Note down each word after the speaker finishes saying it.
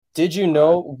Did you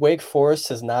know Wake Forest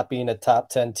has not been a top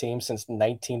 10 team since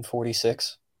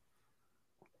 1946?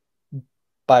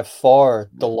 By far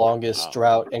the longest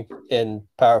drought in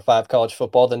Power 5 college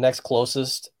football. The next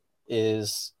closest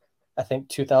is, I think,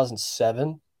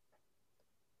 2007.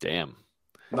 Damn.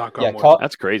 Knock Yeah, on wood.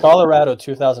 That's crazy. Colorado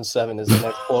 2007 is the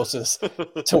next closest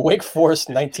to Wake Forest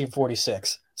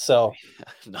 1946. So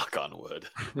Knock on wood.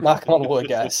 knock on wood,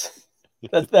 guys.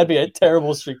 That'd be a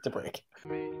terrible streak to break.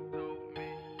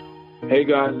 Hey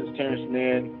guys, it's Terrence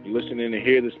Mann. You're listening to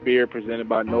Hear the Spear presented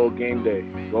by Noel Game Day.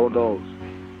 Go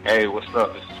Noles. Hey, what's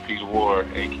up? This is Peter Ward,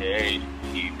 a.k.a.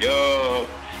 E-Dub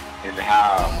in the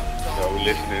house. So we're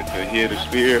listening to Hear the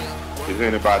Spear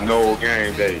presented by Noel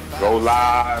Game Day. Go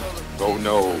live, go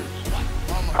Noles.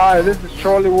 Hi, this is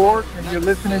Charlie Ward, and you're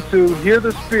listening to Hear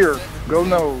the Spear. Go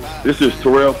Noles. This is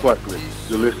Terrell Buckley.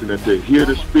 You're listening to Hear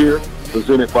the Spear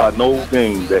presented by Noel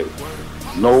Game Day.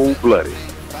 No Bloody.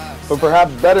 But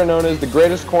perhaps better known as the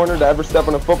greatest corner to ever step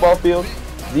on a football field,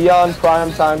 Deion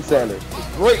Primetime Sanders.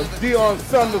 Great Deion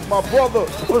Sanders, my brother.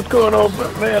 What's going on,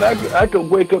 man? I could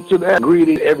wake up to that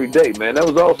greeting every day, man. That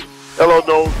was awesome. Hello,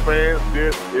 Noles fans.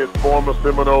 This is former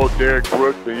Seminole Derek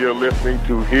Brooks, and you're listening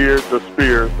to Hear the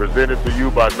Spear, presented to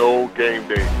you by Noel Game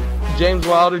Day. James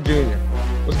Wilder Jr.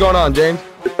 What's going on, James?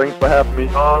 Thanks for having me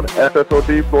on.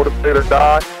 SSOD, Florida State or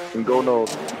Die, and go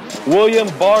Noles. William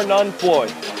Bar None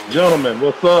Floyd. Gentlemen,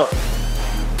 what's up?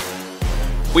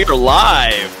 We are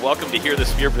live. Welcome to Hear the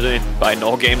Spear presented by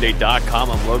NoelGameDay.com.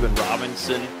 I'm Logan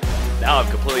Robinson. Now I've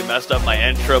completely messed up my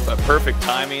intro, but perfect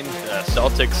timing. The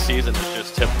Celtics season has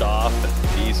just tipped off, and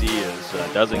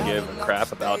BZ doesn't give a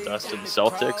crap about Dustin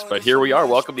Celtics. But here we are.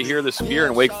 Welcome to Hear the Spear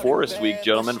in Wake Forest week,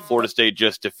 gentlemen. Florida State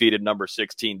just defeated number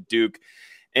 16 Duke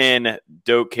in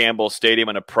Doak Campbell Stadium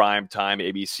in a primetime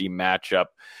ABC matchup.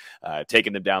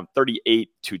 Taking them down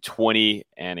 38-20,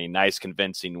 and a nice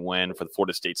convincing win for the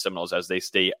Florida State Seminoles as they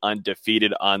stay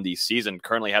undefeated on the season.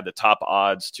 Currently have the top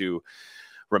odds to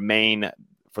remain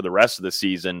for the rest of the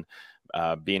season,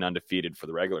 being undefeated for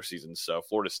the regular season. So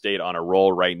Florida State on a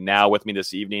roll right now. With me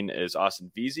this evening is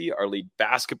Austin Veazey, our lead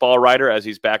basketball writer, as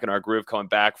he's back in our groove, coming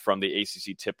back from the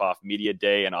ACC Tip-Off Media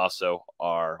Day, and also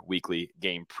our weekly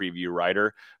game preview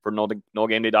writer for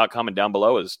NoelGameDay.com. And down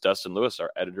below is Dustin Lewis, our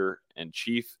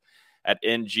editor-in-chief at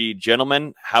NG.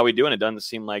 Gentlemen, how we doing? It doesn't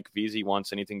seem like VZ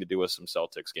wants anything to do with some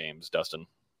Celtics games. Dustin?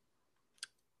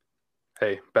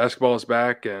 Hey, basketball is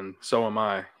back, and so am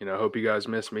I. Hope you guys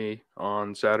miss me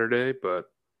on Saturday,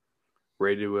 but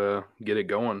ready to get it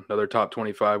going. Another top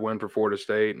 25 win for Florida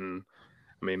State, and,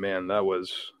 I mean, man, that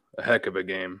was a heck of a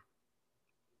game.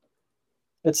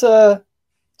 It's been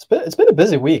a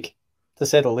busy week, to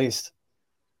say the least.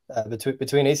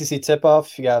 Between ACC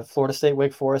tip-off, you got Florida State,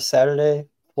 Wake Forest Saturday,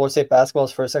 Florida State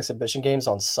basketball's first exhibition games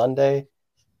on Sunday.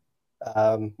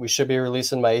 We should be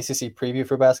releasing my ACC preview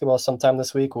for basketball sometime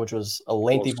this week, which was a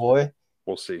lengthy boy.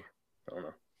 We'll see. I don't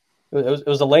know. It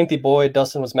was a lengthy boy.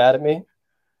 Dustin was mad at me.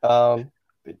 But,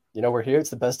 we're here. It's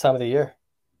the best time of the year.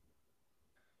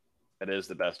 It is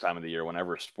the best time of the year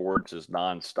whenever sports is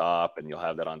nonstop, and you'll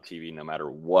have that on TV no matter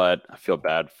what. I feel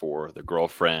bad for the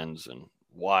girlfriends and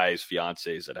wives,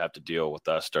 fiancés that have to deal with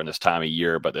us during this time of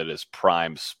year, but it is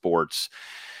prime sports.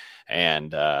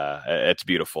 And it's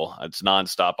beautiful. It's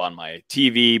nonstop on my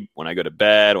TV when I go to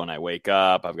bed, when I wake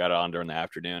up. I've got it on during the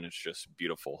afternoon. It's just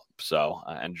beautiful. So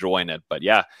enjoying it. But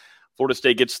yeah, Florida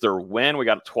State gets their win. We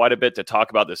got quite a bit to talk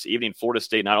about this evening. Florida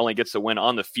State not only gets the win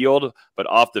on the field, but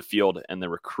off the field and the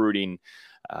recruiting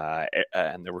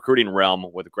realm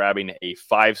with grabbing a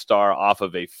 5-star off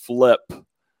of a flip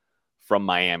from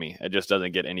Miami. It just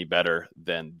doesn't get any better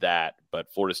than that.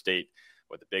 But Florida State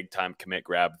with a big-time commit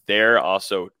grab there.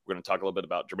 Also, we're going to talk a little bit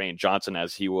about Jermaine Johnson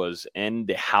as he was in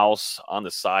the house on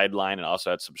the sideline, and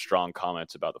also had some strong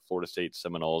comments about the Florida State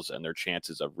Seminoles and their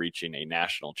chances of reaching a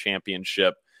national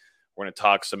championship. We're going to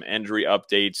talk some injury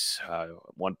updates.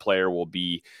 One player will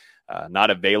be not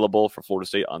available for Florida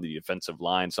State on the defensive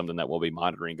line, something that we'll be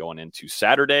monitoring going into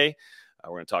Saturday.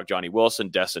 We're going to talk Johnny Wilson,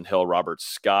 Destin Hill, Robert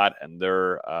Scott, and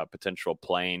their potential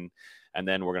playing. And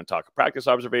then we're going to talk practice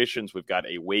observations. We've got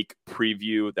a Wake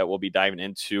preview that we'll be diving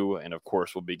into. And, of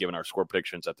course, we'll be giving our score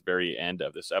predictions at the very end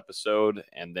of this episode.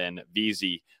 And then,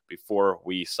 VZ, before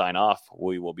we sign off,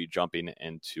 we will be jumping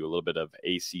into a little bit of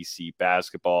ACC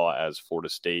basketball as Florida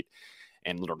State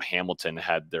and Little Hamilton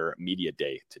had their media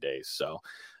day today. So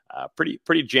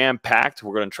pretty jam-packed.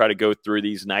 We're going to try to go through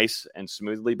these nice and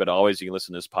smoothly, but always you can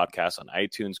listen to this podcast on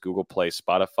iTunes, Google Play,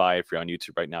 Spotify. If you're on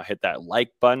YouTube right now, hit that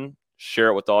like button. Share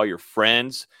it with all your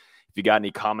friends. If you got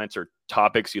any comments or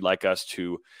topics you'd like us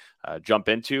to jump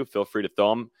into, feel free to throw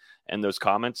them in those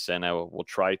comments, and we'll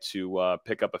try to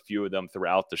pick up a few of them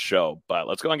throughout the show. But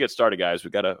let's go and get started, guys. We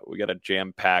got a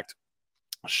jam-packed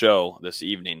show this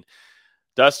evening.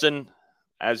 Dustin,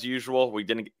 as usual, we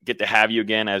didn't get to have you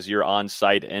again as you're on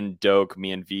site in Doak.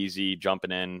 Me and VZ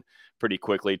jumping in pretty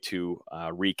quickly to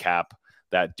recap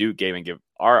that Duke game and give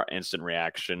our instant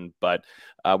reaction. But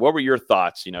what were your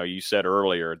thoughts? You said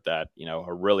earlier that,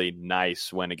 a really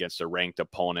nice win against a ranked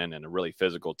opponent and a really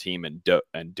physical team in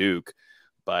Duke.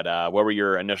 But what were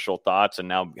your initial thoughts? And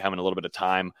now having a little bit of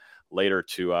time later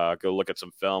to go look at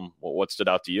some film, what stood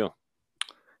out to you?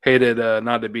 Hated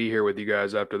not to be here with you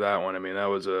guys after that one. I mean, that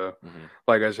was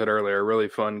like I said earlier, a really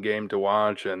fun game to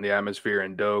watch, and the atmosphere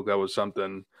in Doak, that was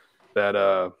something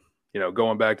that,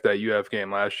 going back to that UF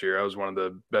game last year, that was one of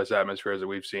the best atmospheres that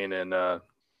we've seen in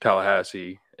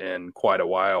Tallahassee in quite a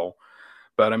while.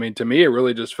 But I mean, to me, it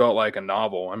really just felt like a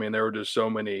novel. I mean, there were just so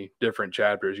many different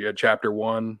chapters. You had chapter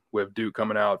 1 with Duke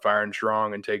coming out firing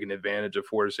strong and taking advantage of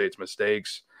Florida State's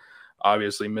mistakes,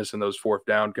 obviously missing those fourth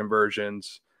down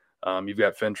conversions. You've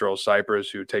got Fentrell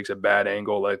Cypress, who takes a bad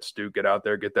angle, lets Duke get out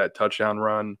there, get that touchdown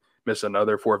run, miss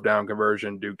another fourth down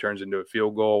conversion. Duke turns into a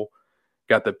field goal.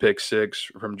 Got the pick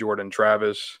 6 from Jordan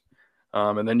Travis.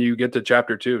 And then you get to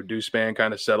chapter 2. Deuce Spann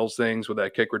kind of settles things with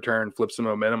that kick return, flips the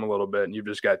momentum a little bit, and you've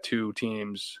just got two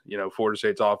teams, Florida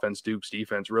State's offense, Duke's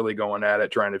defense, really going at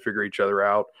it, trying to figure each other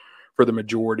out for the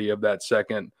majority of that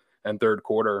second and third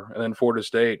quarter. And then Florida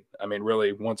State, I mean,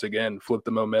 really, once again, flipped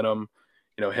the momentum.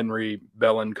 Henry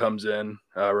Bellin comes in,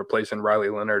 replacing Riley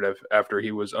Leonard after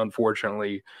he was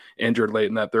unfortunately injured late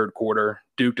in that third quarter.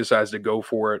 Duke decides to go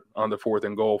for it on the 4th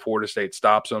and goal. Florida State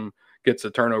stops him, gets the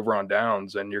turnover on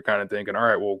downs, and you're kind of thinking, all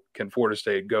right, well, can Florida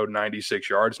State go 96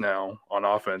 yards now on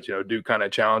offense? Duke kind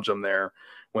of challenged them there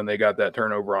when they got that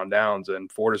turnover on downs,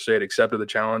 and Florida State accepted the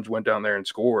challenge, went down there and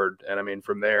scored. And I mean,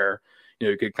 from there,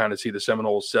 you could kind of see the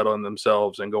Seminoles settling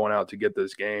themselves and going out to get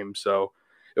this game. So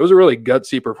it was a really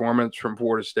gutsy performance from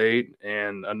Florida State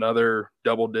and another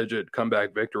double-digit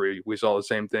comeback victory. We saw the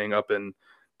same thing up in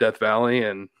Death Valley,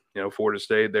 and, Florida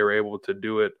State, they were able to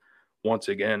do it once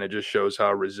again. It just shows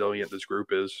how resilient this group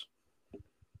is.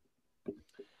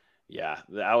 Yeah,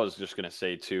 I was just going to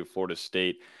say, too, Florida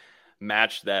State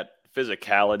matched that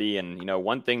physicality. And,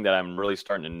 one thing that I'm really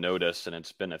starting to notice, and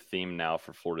it's been a theme now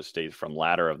for Florida State from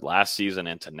latter of last season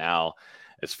into now,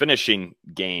 is finishing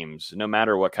games. No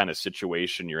matter what kind of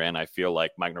situation you're in, I feel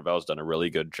like Mike Norvell's done a really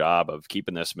good job of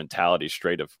keeping this mentality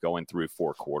straight of going through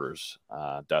 4 quarters,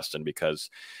 Dustin,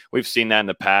 because we've seen that in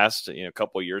the past, a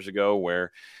couple of years ago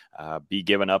where be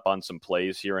giving up on some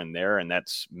plays here and there, and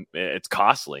it's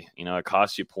costly. It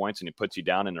costs you points and it puts you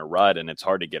down in a rut, and it's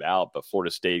hard to get out. But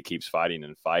Florida State keeps fighting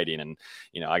and fighting, and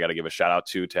I got to give a shout out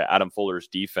to Adam Fuller's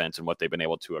defense and what they've been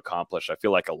able to accomplish. I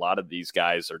feel like a lot of these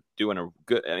guys are doing a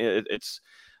good. It's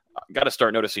got to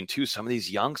start noticing too some of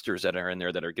these youngsters that are in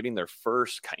there that are getting their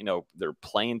first, their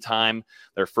playing time,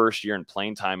 their first year in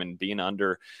playing time, and being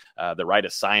under the right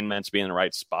assignments, being in the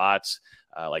right spots.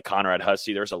 Like Conrad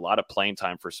Hussey, there's a lot of playing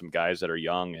time for some guys that are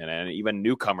young, and even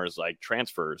newcomers like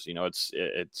transfers.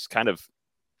 It's kind of,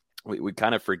 we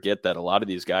kind of forget that a lot of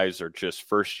these guys are just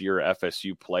first year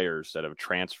FSU players that have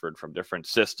transferred from different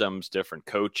systems, different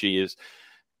coaches,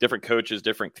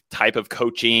 different type of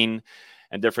coaching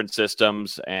and different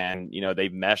systems. And,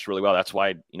 they've meshed really well. That's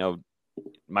why,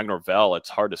 Mike Norvell, it's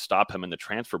hard to stop him in the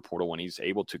transfer portal when he's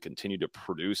able to continue to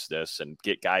produce this and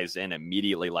get guys in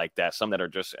immediately like that. Some that are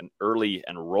just an early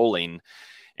and rolling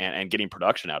and getting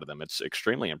production out of them. It's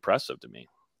extremely impressive to me.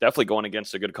 Definitely going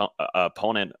against a good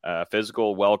opponent,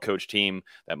 physical, well-coached team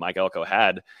that Mike Elko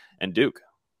had, and Duke.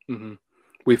 Mm-hmm.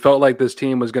 We felt like this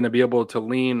team was going to be able to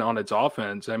lean on its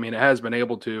offense. I mean, it has been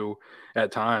able to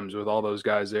at times with all those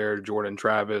guys there, Jordan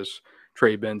Travis,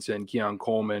 Trey Benson, Keon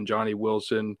Coleman, Johnny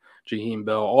Wilson, Jaheim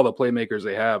Bell, all the playmakers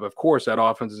they have. Of course, that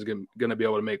offense is going to be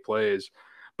able to make plays.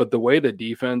 But the way the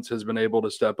defense has been able to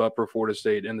step up for Florida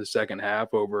State in the second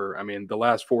half over, the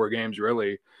last 4 games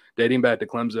really, dating back to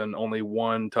Clemson, only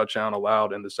 1 touchdown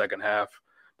allowed in the second half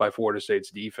by Florida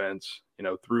State's defense,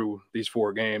 through these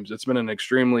 4 games. It's been an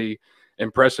extremely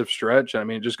impressive stretch.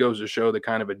 It just goes to show the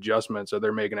kind of adjustments that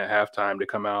they're making at halftime to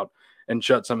come out and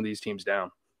shut some of these teams down.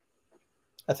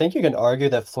 I think you can argue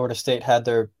that Florida State had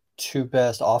their 2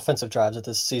 best offensive drives of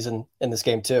this season in this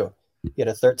game too. You had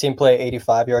a 13-play,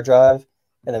 85-yard drive,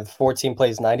 and then 14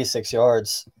 plays, 96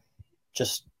 yards.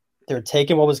 Just they're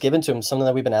taking what was given to them, something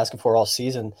that we've been asking for all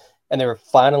season, and they were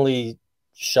finally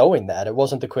showing that. It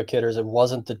wasn't the quick hitters. It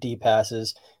wasn't the deep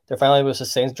passes. They're finally able to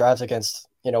sustain drives against,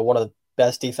 one of the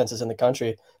best defenses in the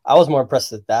country. I was more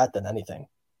impressed with that than anything.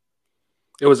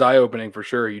 It was eye-opening for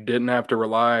sure. You didn't have to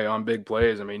rely on big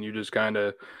plays. I mean, you just kind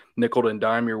of nickel and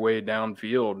dime your way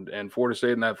downfield. And Florida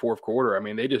State in that fourth quarter, I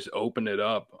mean, they just opened it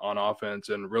up on offense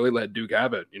and really let Duke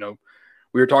have it. You know,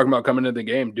 we were talking about coming into the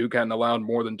game, Duke hadn't allowed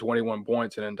more than 21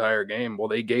 points an entire game. Well,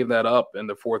 they gave that up in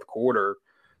the fourth quarter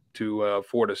to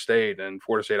Florida State. And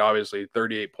Florida State, obviously,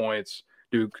 38 points.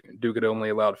 Duke had only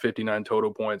allowed 59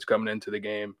 total points coming into the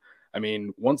game. I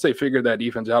mean, once they figured that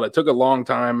defense out, it took a long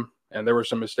time. And there were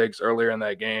some mistakes earlier in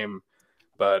that game,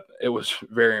 but it was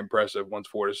very impressive once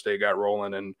Florida State got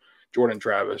rolling. And Jordan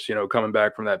Travis, you know, coming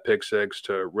back from that pick six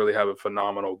to really have a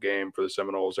phenomenal game for the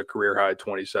Seminoles, a career-high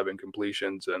 27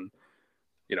 completions and,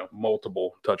 you know,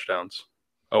 multiple touchdowns.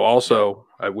 Oh, also,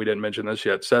 we didn't mention this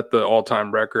yet, set the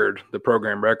all-time record, the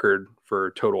program record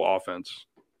for total offense.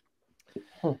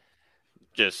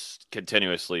 Just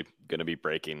continuously going to be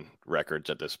breaking records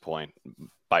at this point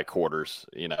by quarters,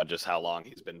 you know, just how long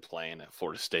he's been playing at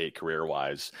Florida State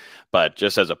career-wise. But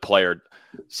just as a player,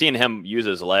 seeing him use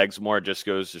his legs more just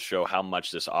goes to show how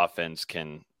much this offense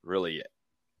can really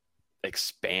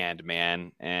expand,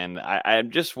 man. And I'm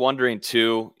just wondering,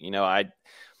 too, you know, I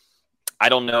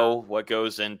don't know what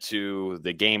goes into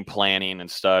the game planning and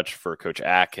such for Coach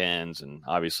Atkins and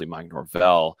obviously Mike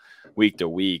Norvell week to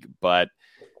week, but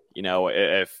you know,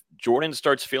 if Jordan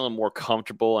starts feeling more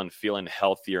comfortable and feeling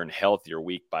healthier and healthier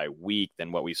week by week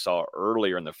than what we saw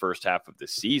earlier in the first half of the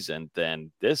season,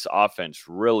 then this offense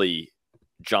really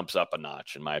jumps up a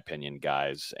notch, in my opinion,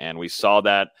 guys. And we saw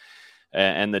that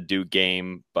in the Duke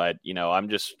game, but, you know, I'm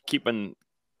just keeping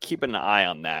an eye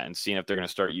on that and seeing if they're going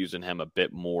to start using him a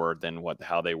bit more than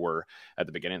how they were at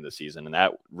the beginning of the season. And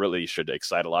that really should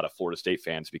excite a lot of Florida State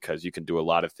fans because you can do a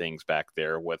lot of things back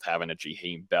there with having a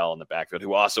Jaheim Bell in the backfield,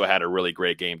 who also had a really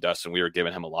great game, Dustin. We were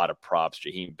giving him a lot of props.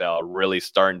 Jaheim Bell really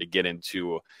starting to get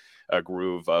into a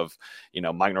groove of, you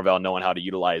know, Mike Norvell knowing how to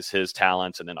utilize his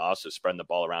talents and then also spreading the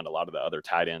ball around a lot of the other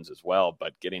tight ends as well.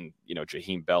 But getting, you know,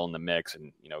 Jaheim Bell in the mix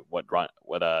and, you know, what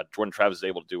Jordan Travis is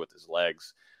able to do with his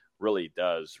legs really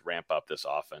does ramp up this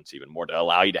offense even more to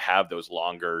allow you to have those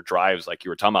longer drives like you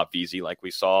were talking about, VZ, like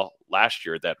we saw last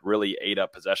year that really ate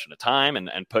up possession of time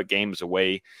and put games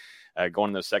away going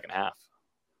into the second half.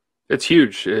 It's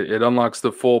huge. It unlocks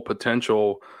the full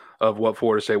potential of what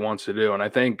Florida State wants to do. And I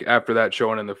think after that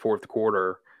showing in the fourth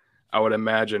quarter, I would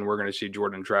imagine we're going to see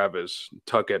Jordan Travis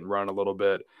tuck it and run a little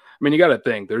bit. I mean, you got to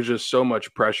think there's just so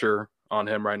much pressure on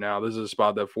him right now. This is a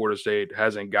spot that Florida State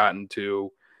hasn't gotten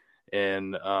to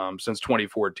in since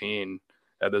 2014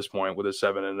 at this point with a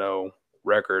 7-0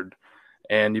 record.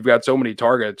 And you've got so many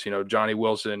targets, you know, Johnny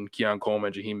Wilson, Keon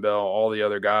Coleman, Jaheim Bell, all the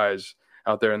other guys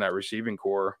out there in that receiving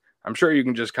core. I'm sure you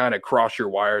can just kind of cross your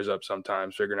wires up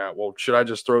sometimes, figuring out, well, should I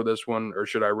just throw this one or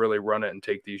should I really run it and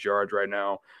take these yards right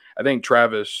now? I think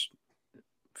Travis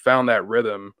found that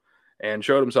rhythm and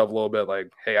showed himself a little bit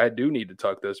like, hey, I do need to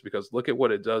tuck this because look at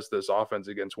what it does to this offense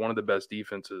against one of the best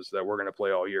defenses that we're going to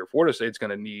play all year. Florida State's going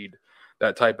to need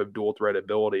that type of dual threat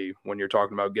ability when you're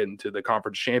talking about getting to the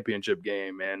conference championship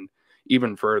game and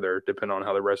even further, depending on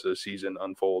how the rest of the season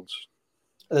unfolds.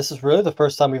 This is really the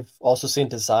first time we've also seen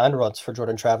design runs for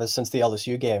Jordan Travis since the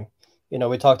LSU game. You know,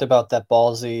 we talked about that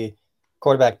ballsy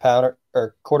quarterback power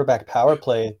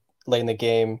play late in the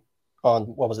game on,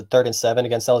 3rd and 7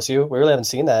 against LSU. We really haven't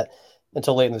seen that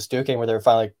until late in this Duke game where they were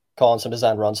finally calling some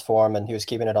design runs for him and he was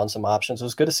keeping it on some options. It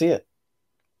was good to see it.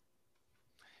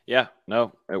 Yeah,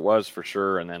 no, it was for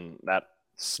sure. And then that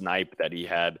snipe that he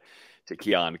had to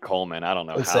Keon Coleman, I don't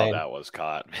know how that was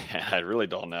caught. Man, I really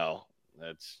don't know.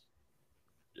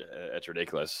 It's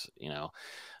ridiculous, you know.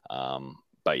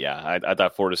 But yeah, I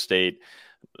thought Florida State,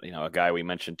 you know, a guy we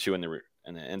mentioned too in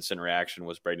the instant reaction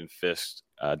was Braden Fisk,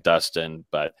 Dustin,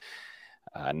 but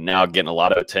now getting a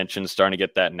lot of attention, starting to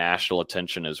get that national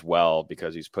attention as well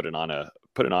because he's putting on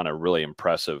a really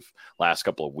impressive last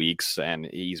couple of weeks, and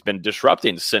he's been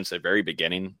disrupting since the very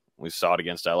beginning. We saw it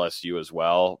against LSU as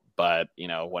well, but you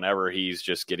know, whenever he's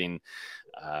just getting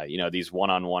you know, these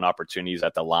one-on-one opportunities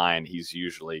at the line, he's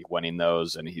usually winning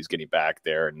those and he's getting back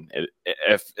there. And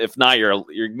if not,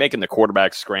 you're making the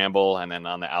quarterback scramble. And then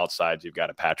on the outside, you've got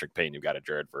a Patrick Payton, you've got a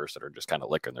Jared Verse that are just kind of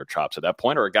licking their chops at that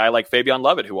point, or a guy like Fabian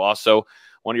Lovett, who also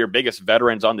one of your biggest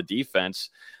veterans on the defense,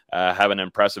 have an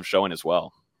impressive showing as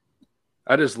well.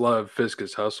 I just love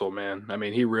Fisk's hustle, man. I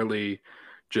mean, he really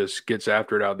just gets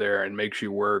after it out there and makes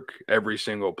you work every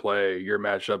single play you're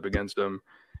matched up against him.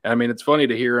 I mean, it's funny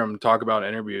to hear him talk about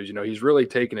interviews. You know, he's really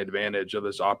taken advantage of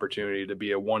this opportunity to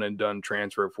be a one-and-done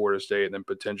transfer at Florida State and then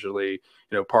potentially,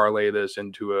 you know, parlay this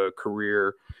into a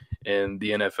career in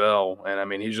the NFL. And, I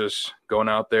mean, he's just going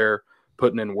out there,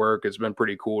 putting in work. It's been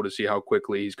pretty cool to see how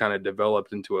quickly he's kind of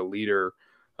developed into a leader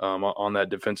on that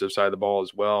defensive side of the ball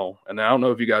as well. And I don't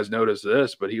know if you guys noticed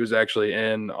this, but he was actually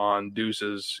in on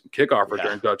Deuce's kickoff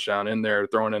return touchdown in there,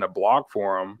 throwing in a block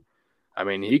for him. I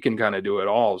mean, he can kind of do it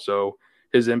all. So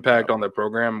his impact on the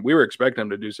program, we were expecting him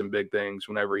to do some big things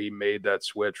whenever he made that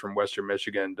switch from Western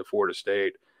Michigan to Florida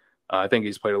State. I think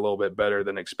he's played a little bit better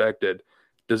than expected.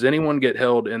 Does anyone get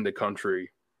held in the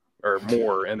country or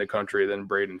more in the country than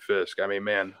Braden Fisk? I mean,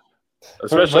 man,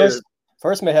 especially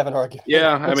First may have an argument.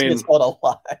 Yeah, I mean, it's called a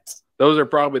lot. Those are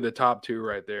probably the top two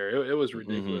right there. It was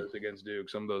ridiculous against Duke,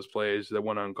 some of those plays that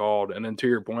went uncalled. And then to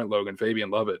your point, Logan,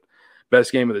 Fabian Lovett,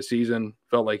 best game of the season,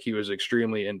 felt like he was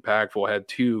extremely impactful, had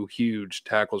 2 huge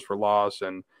tackles for loss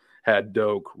and had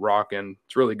Doak rocking.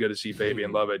 It's really good to see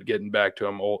Fabian Lovett getting back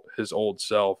to his old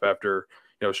self after,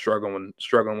 struggling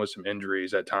with some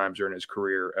injuries at times during his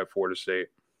career at Florida State.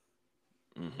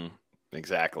 Mm-hmm.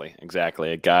 Exactly.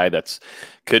 A guy that's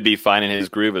could be finding his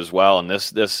groove as well. And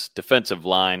this defensive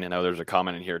line, there's a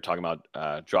comment in here talking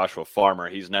about Joshua Farmer.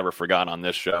 He's never forgotten on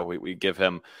this show. We give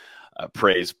him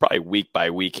praise probably week by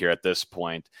week here at this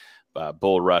point.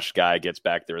 Bull Rush guy gets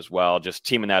back there as well. Just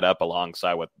teaming that up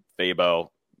alongside with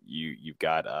Fabo. You've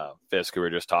got Fisk, who we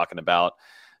were just talking about.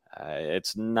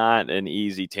 It's not an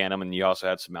easy tandem. And you also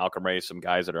had some Malcolm Ray, some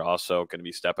guys that are also going to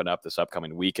be stepping up this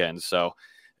upcoming weekend. So,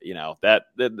 that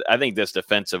I think this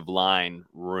defensive line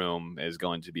room is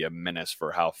going to be a menace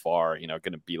for how far, going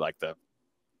to be like the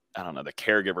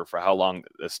caregiver for how long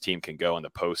this team can go in the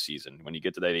postseason. When you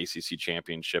get to that ACC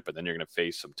championship, and then you're going to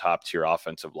face some top tier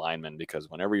offensive linemen,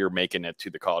 because whenever you're making it to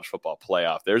the college football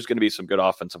playoff, there's going to be some good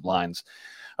offensive lines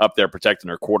up there protecting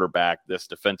their quarterback. This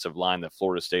defensive line that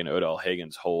Florida State and Odell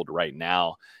Higgins hold right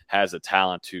now has the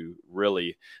talent to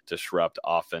really disrupt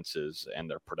offenses and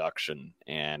their production.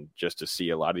 And just to see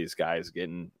a lot of these guys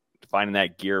finding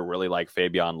that gear, really like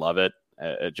Fabian Lovett,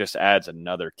 it just adds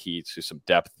another key to some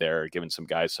depth there, giving some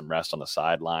guys some rest on the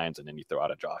sidelines. And then you throw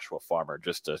out a Joshua Farmer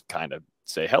just to kind of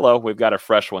say, hello, we've got a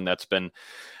fresh one that's been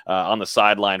on the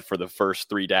sideline for the first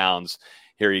 3 downs.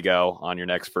 Here you go on your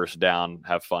next first down.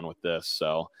 Have fun with this.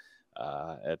 So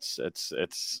it's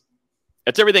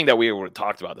everything that we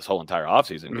talked about this whole entire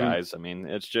offseason, guys. I mean,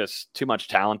 it's just too much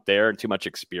talent there and too much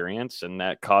experience, and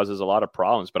that causes a lot of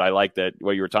problems. But I like that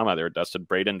what you were talking about there, Dustin.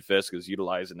 Braden Fisk is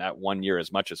utilizing that 1 year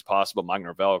as much as possible. Mike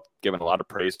Norvell giving a lot of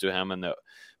praise to him in the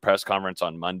press conference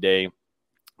on Monday,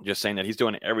 just saying that he's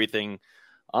doing everything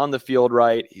on the field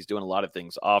right. He's doing a lot of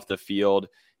things off the field.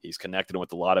 He's connected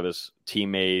with a lot of his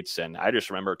teammates. And I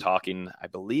just remember talking, I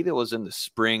believe it was in the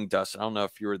spring, Dustin. I don't know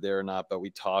if you were there or not, but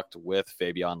we talked with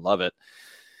Fabian Lovett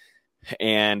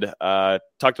and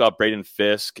talked about Braden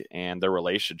Fisk and their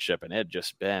relationship. And it had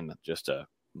just been just a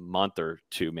month or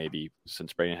 2 maybe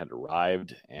since Braden had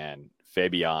arrived. And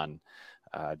Fabian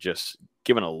just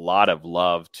given a lot of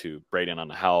love to Braden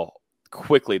on how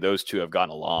quickly those two have gotten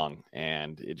along,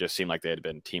 and it just seemed like they had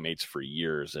been teammates for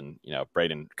years. And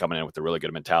Braden coming in with a really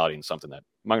good mentality, and something that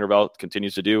Mike Norvell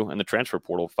continues to do in the transfer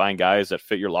portal, find guys that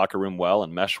fit your locker room well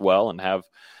and mesh well and have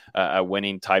a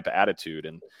winning type attitude.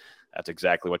 And that's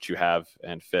exactly what you have.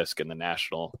 And Fisk in the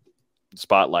national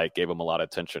spotlight gave him a lot of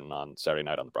attention on Saturday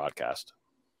night on the broadcast.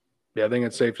 Yeah, I think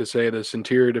it's safe to say this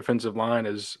interior defensive line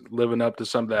is living up to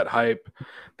some of that hype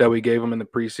that we gave them in the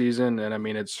preseason. And, I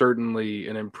mean, it's certainly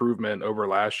an improvement over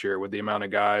last year with the amount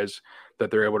of guys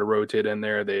that they're able to rotate in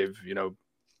there. They've,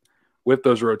 with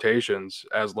those rotations,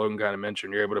 as Logan kind of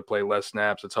mentioned, you're able to play less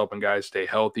snaps. It's helping guys stay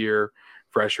healthier,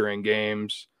 fresher in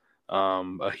games.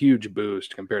 A huge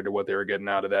boost compared to what they were getting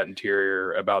out of that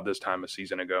interior about this time a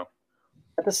season ago.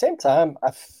 At the same time,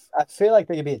 I feel like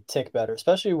they could be a tick better,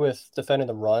 especially with defending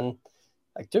the run.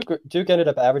 Like Duke ended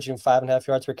up averaging 5.5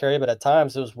 yards per carry, but at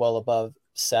times it was well above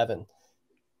 7.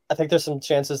 I think there's some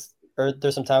chances, or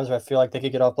there's some times where I feel like they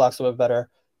could get off blocks a little bit better.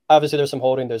 Obviously, there's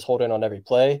holding on every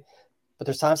play, but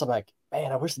there's times I'm like,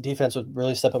 man, I wish the defense would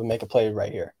really step up and make a play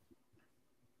right here.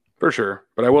 For sure.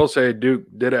 But I will say Duke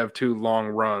did have 2 long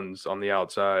runs on the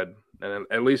outside, and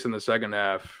at least in the second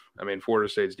half, I mean, Florida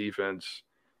State's defense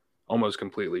almost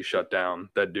completely shut down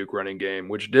that Duke running game,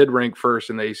 which did rank first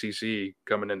in the ACC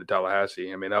coming into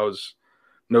Tallahassee. I mean, that was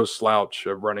no slouch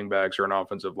of running backs or an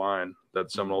offensive line that the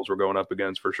Seminoles were going up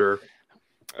against for sure.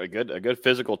 A good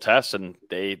physical test, and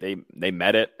they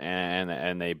met it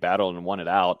and they battled and won it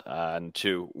out. And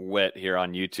to Whit here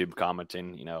on YouTube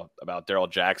commenting, about Darrell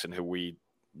Jackson, who we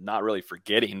not really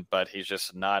forgetting, but he's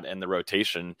just not in the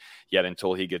rotation yet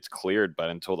until he gets cleared. But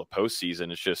until the postseason,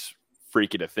 it's just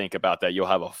freaky to think about that. You'll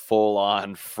have a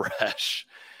full-on fresh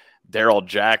Darrell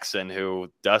Jackson,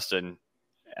 who, Dustin,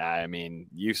 I mean,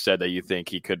 you said that you think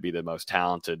he could be the most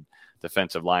talented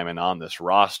defensive lineman on this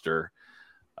roster.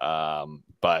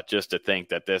 But just to think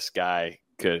that this guy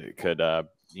could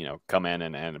come in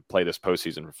and play this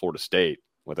postseason for Florida State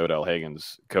with Odell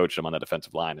Higgins coach him on the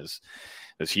defensive line is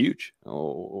huge.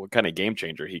 What kind of game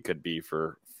changer he could be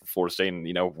for Florida State,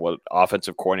 and what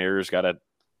offensive coordinators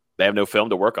they have no film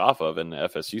to work off of in the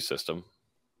FSU system.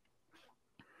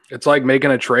 It's like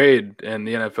making a trade in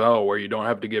the NFL where you don't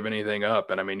have to give anything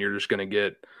up, and I mean you're just going to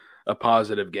get a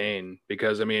positive gain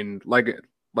because I mean like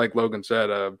Logan said,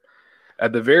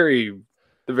 at the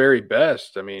very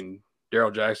best, I mean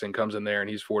Darrell Jackson comes in there and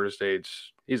he's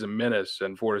a menace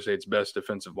and Florida State's best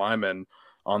defensive lineman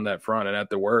on that front, and at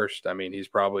the worst, I mean he's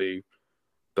probably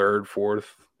third,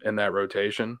 fourth in that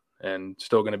rotation and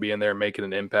still going to be in there making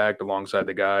an impact alongside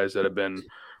the guys that have been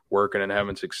working and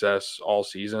having success all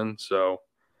season. So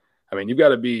I mean, you've got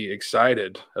to be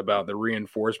excited about the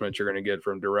reinforcement you're going to get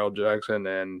from Darrell Jackson,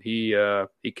 and he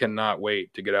cannot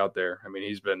wait to get out there. I mean,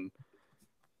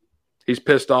 he's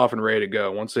pissed off and ready to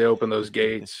go. Once they open those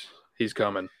gates, he's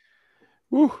coming.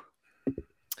 Woo.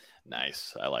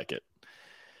 Nice. I like it.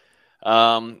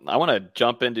 I want to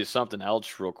jump into something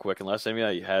else real quick, unless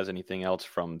anybody has anything else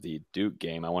from the Duke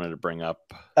game I wanted to bring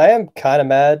up. I am kind of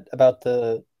mad about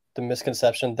the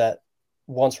misconception that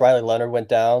once Riley Leonard went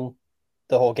down,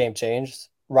 the whole game changed.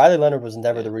 Riley Leonard was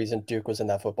never the reason Duke was in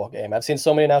that football game. I've seen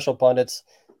so many national pundits,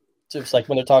 just like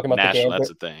when they're talking about the game. That's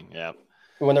the thing, yeah.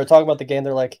 When they're talking about the game,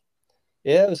 they're like,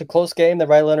 yeah, it was a close game. Then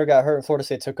Riley Leonard got hurt and Florida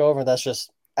State took over. That's just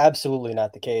absolutely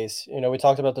not the case. We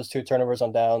talked about those 2 turnovers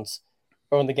on downs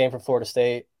early in the game for Florida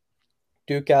State.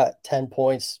 Duke got 10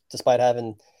 points despite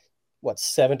having,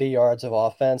 70 yards of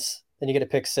offense. Then you get a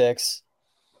pick 6.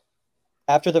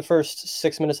 After the first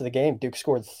 6 minutes of the game, Duke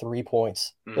scored 3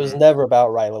 points. It was never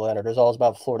about Riley Leonard. It was always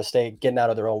about Florida State getting out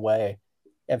of their own way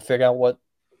and figuring out what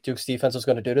Duke's defense was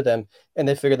going to do to them. And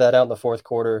they figured that out in the fourth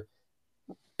quarter.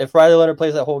 If Riley Leonard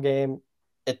plays that whole game,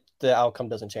 the outcome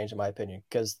doesn't change, in my opinion.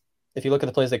 Because if you look at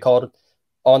the plays they called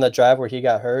on that drive where he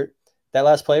got hurt, that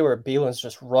last play where Beelan's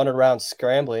just running around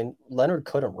scrambling, Leonard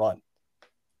couldn't run.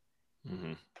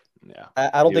 Mm-hmm. Yeah,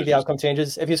 I don't think the outcome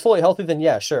changes. If he's fully healthy, then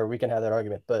yeah, sure, we can have that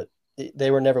argument. But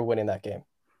they were never winning that game.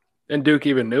 And Duke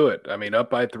even knew it. I mean, up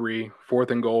by 3,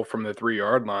 4th and goal from the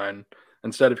 3-yard line.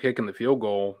 Instead of kicking the field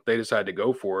goal, they decided to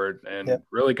go for it and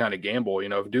really kind of gamble.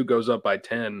 If Duke goes up by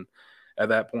 10 at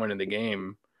that point in the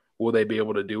game, will they be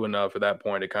able to do enough at that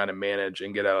point to kind of manage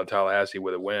and get out of Tallahassee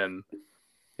with a win?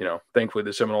 Thankfully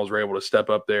the Seminoles were able to step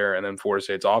up there, and then Florida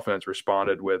State's offense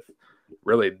responded with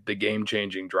really the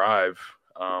game-changing drive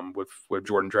with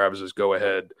Jordan Travis's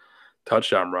go-ahead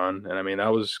touchdown run. And I mean,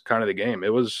 that was kind of the game.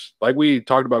 It was like we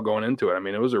talked about going into it. I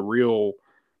mean, it was a real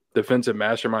defensive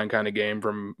mastermind kind of game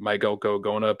from Mike Elko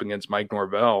going up against Mike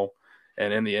Norvell.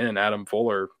 And in the end, Adam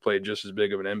Fuller played just as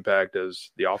big of an impact as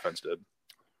the offense did.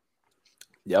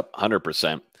 Yep,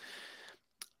 100%.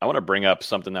 I want to bring up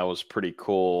something that was pretty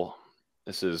cool.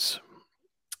 It's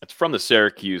from the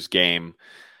Syracuse game.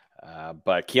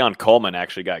 But Keon Coleman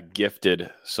actually got gifted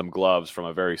some gloves from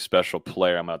a very special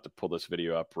player. I'm about to pull this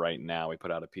video up right now. We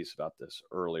put out a piece about this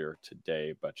earlier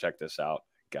today, but check this out,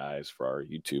 guys, for our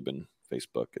YouTube and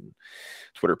Facebook and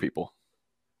Twitter people.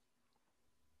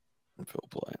 If it'll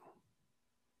play.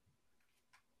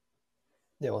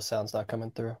 Yeah, well, sound's not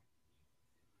coming through.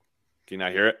 Can you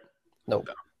not hear it? Nope.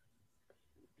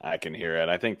 I can hear it.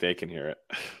 I think they can hear it.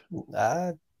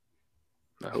 I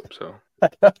hope so.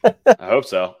 I hope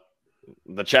so.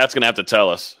 The chat's going to have to tell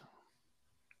us.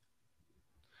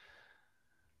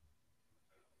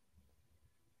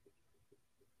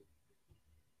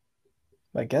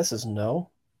 My guess is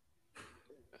no.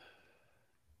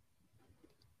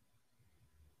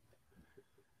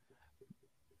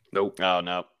 Nope. Oh,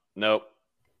 no. Nope.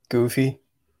 Goofy.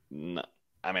 No.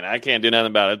 I mean, I can't do nothing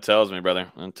about it. It tells me,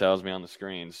 brother. It tells me on the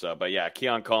screen. So, but yeah,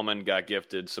 Keon Coleman got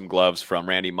gifted some gloves from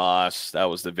Randy Moss. That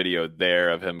was the video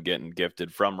there of him getting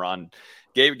gifted from Ron.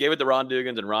 Gave it to Ron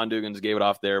Dugans, and Ron Dugans gave it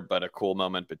off there. But a cool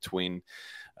moment between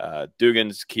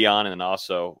Dugans, Keon, and then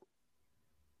also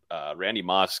Randy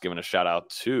Moss giving a shout out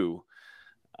to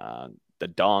the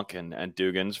Donk and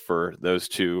Dugans for those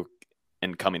two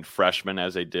incoming freshmen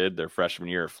as they did their freshman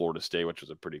year at Florida State, which was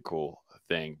a pretty cool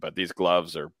thing. But these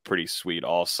gloves are pretty sweet,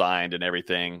 all signed and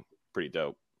everything. Pretty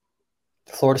dope.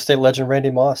 Florida State legend Randy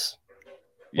Moss.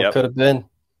 What could have been.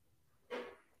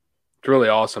 It's really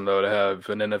awesome, though, to have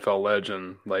an NFL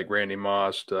legend like Randy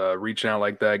Moss reaching out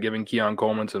like that, giving Keon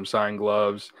Coleman some signed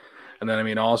gloves. And then, I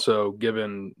mean, also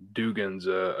giving Dugans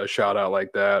a shout out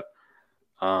like that.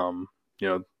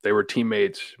 They were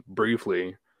teammates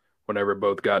briefly whenever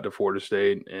both got to Florida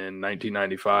State in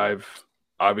 1995.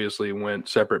 Obviously went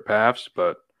separate paths,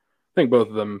 but I think both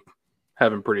of them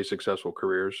having pretty successful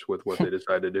careers with what they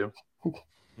decided to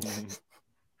do.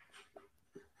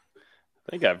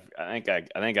 I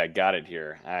think I got it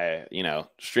here.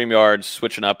 StreamYard's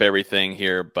switching up everything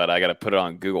here, but I got to put it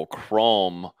on Google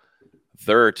Chrome,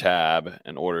 their tab,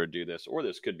 in order to do this. Or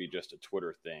this could be just a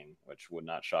Twitter thing, which would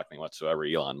not shock me whatsoever,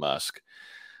 Elon Musk.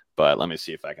 But let me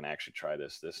see if I can actually try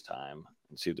this time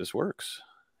and see if this works.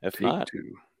 If Take not,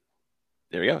 two.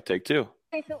 There we go. Take two.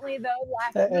 Recently, though,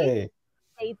 last week,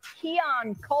 a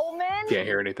Keon Coleman. Can't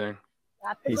hear anything.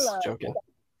 He's joking.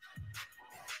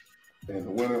 And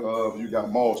the winner of You Got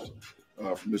Mossed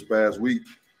from this past week,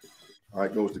 all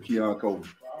right, goes to Keon Coleman.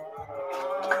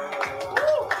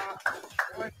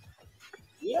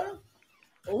 Yeah.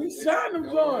 Oh, he signed them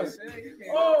joints.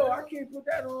 Oh, I can't put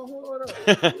that on. Hold up.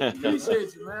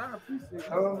 Appreciate you, man. I appreciate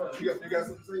you. You got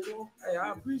something to say to him? Hey,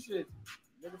 I appreciate you.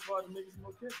 Looking forward to making some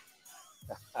more kicks.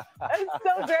 It's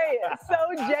so great. It's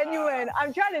so genuine.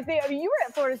 I'm trying to think. I mean, you were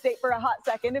at Florida State for a hot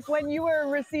second. If when you were a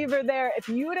receiver there, if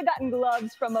you would have gotten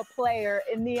gloves from a player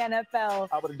in the NFL,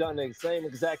 I would have done the same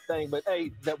exact thing. But,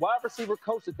 hey, that wide receiver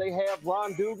coach that they have,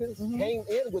 Ron Dugans, came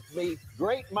in with me.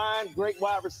 Great mind, great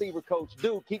wide receiver coach.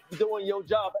 Dude, keep doing your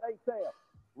job. But, hey, Sam,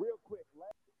 real quick.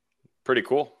 Pretty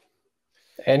cool.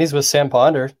 And he's with Sam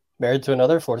Ponder, married to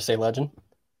another Florida State legend.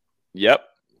 Yep.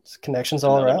 It's connections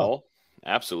all around.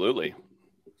 Absolutely.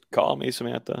 Call me,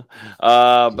 Samantha.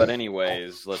 But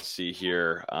anyways, let's see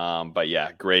here. But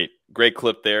yeah, great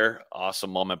clip there. Awesome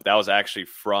moment. That was actually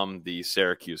from the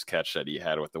Syracuse catch that he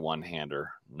had with the one-hander,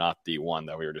 not the one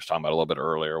that we were just talking about a little bit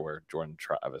earlier where Jordan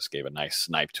Travis gave a nice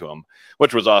snipe to him,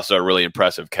 which was also a really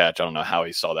impressive catch. I don't know how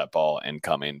he saw that ball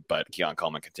incoming, but Keon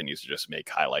Coleman continues to just make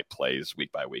highlight plays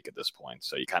week by week at this point.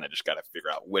 So you kind of just got to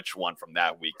figure out which one from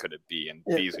that week could it be. And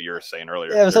these you were saying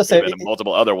earlier, there's been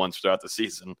multiple other ones throughout the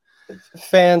season.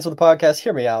 Fans of the podcast,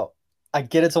 hear me out. I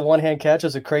get it's a one-hand catch.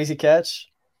 It's a crazy catch.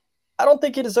 I don't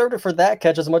think he deserved it for that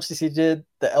catch as much as he did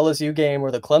the LSU game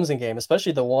or the Clemson game,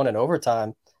 especially the one in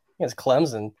overtime against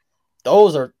Clemson.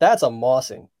 That's a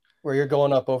mossing where you're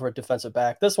going up over a defensive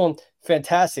back. This one,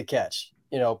 fantastic catch.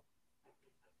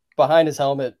 Behind his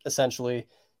helmet, essentially,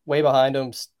 way behind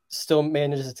him, still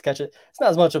manages to catch it. It's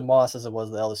not as much a moss as it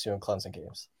was the LSU and Clemson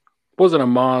games. It wasn't a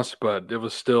moss, but it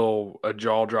was still a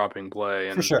jaw-dropping play.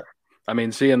 And for sure. I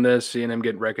mean, seeing him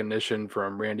get recognition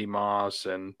from Randy Moss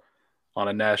and on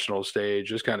a national stage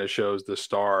just kind of shows the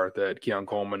star that Keon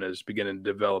Coleman is beginning to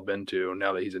develop into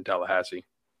now that he's in Tallahassee.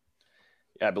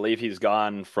 Yeah, I believe he's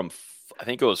gone from, I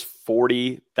think it was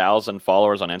 40,000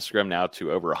 followers on Instagram now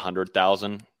to over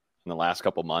 100,000 in the last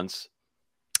couple months.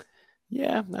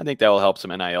 Yeah, I think that will help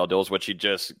some NIL deals, which he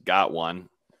just got one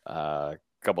a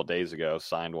couple days ago,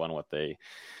 signed one with a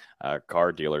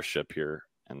car dealership here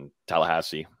in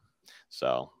Tallahassee.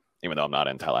 So even though I'm not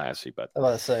in Tallahassee, but I'm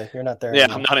about to say you're not there. Yeah,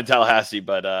 anymore. I'm not in Tallahassee,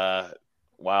 but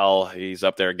while he's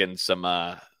up there getting some,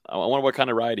 I wonder what kind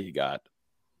of ride he got.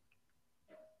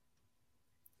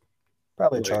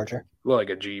 Probably a Charger. Look like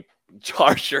a Jeep.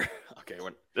 Charger. Okay,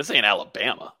 this ain't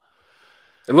Alabama.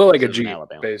 It looked like a Jeep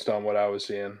based on what I was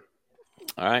seeing.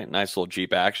 All right, nice little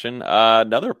Jeep action.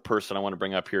 Another person I want to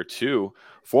bring up here too,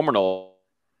 former Noel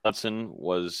Hudson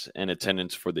was in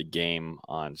attendance for the game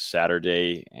on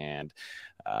Saturday, and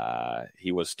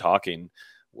he was talking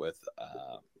with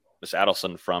Miss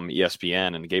Adelson from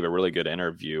ESPN and gave a really good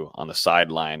interview on the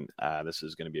sideline. This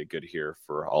is going to be a good hear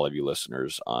for all of you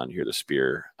listeners on Hear the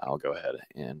Spear. I'll go ahead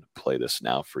and play this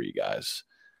now for you guys.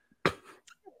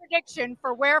 Prediction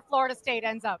for where Florida State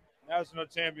ends up. National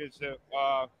championship.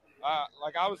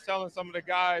 Like I was telling some of the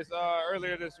guys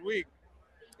earlier this week,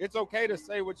 it's okay to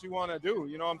say what you want to do.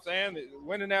 You know what I'm saying?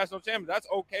 Win the national championship. That's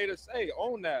okay to say.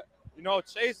 Own that.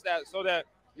 Chase that so that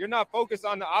you're not focused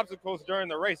on the obstacles during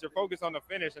the race. You're focused on the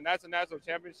finish, and that's a national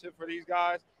championship for these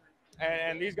guys.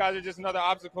 And these guys are just another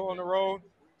obstacle on the road,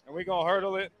 and we're going to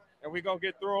hurdle it, and we're going to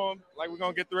get through them like we're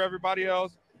going to get through everybody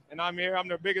else. And I'm here. I'm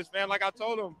their biggest fan. Like I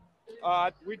told them,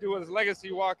 we do a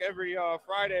legacy walk every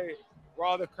Friday where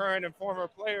all the current and former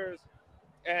players.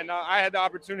 And I had the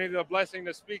opportunity, the blessing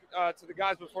to speak to the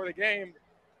guys before the game.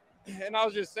 And I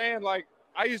was just saying, like,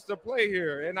 I used to play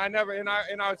here, and I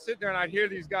would sit there and I'd hear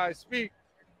these guys speak.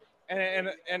 And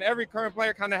every current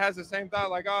player kind of has the same thought,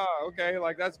 like, oh, okay,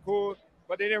 like that's cool.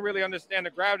 But they didn't really understand the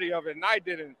gravity of it. And I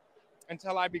didn't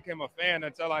until I became a fan,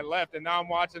 until I left. And now I'm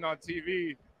watching on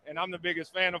TV, and I'm the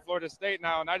biggest fan of Florida State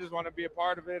now. And I just want to be a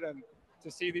part of it. And to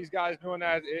see these guys doing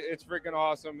that, it's freaking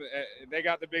awesome. They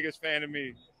got the biggest fan of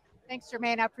me. Thanks,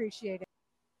 Jermaine. I appreciate it.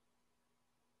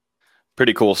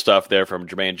 Pretty cool stuff there from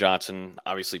Jermaine Johnson,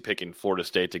 obviously picking Florida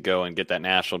State to go and get that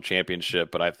national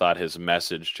championship. But I thought his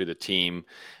message to the team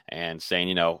and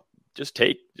saying, just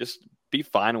be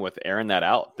fine with airing that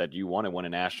out, that you want to win a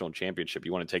national championship.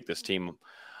 You want to take this team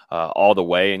all the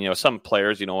way. And, some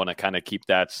players, want to kind of keep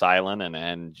that silent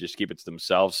and just keep it to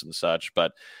themselves and such.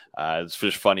 But it's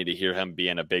just funny to hear him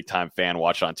being a big time fan,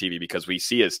 watch on TV, because we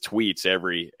see his tweets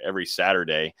every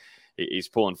Saturday. He's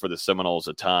pulling for the Seminoles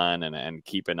a ton and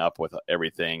keeping up with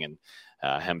everything, and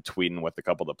him tweeting with a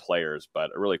couple of the players.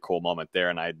 But a really cool moment there.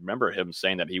 And I remember him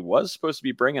saying that he was supposed to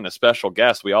be bringing a special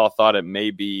guest. We all thought it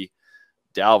may be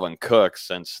Dalvin Cook,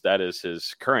 since that is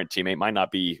his current teammate. Might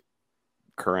not be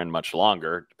current much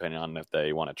longer, depending on if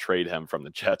they want to trade him from the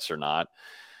Jets or not,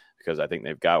 because I think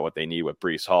they've got what they need with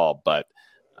Breece Hall. But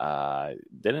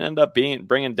didn't end up bringing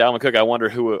Dalvin Cook. I wonder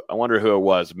who it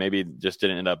was. Maybe just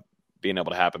didn't end up being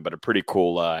able to happen. But a pretty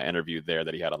cool interview there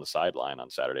that he had on the sideline on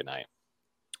Saturday night.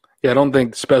 Yeah, I don't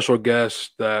think the special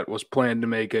guest that was planned to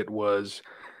make it was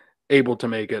able to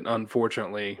make it,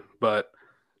 unfortunately. But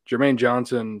Jermaine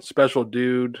Johnson, special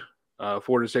dude.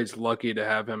 Florida State's lucky to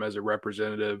have him as a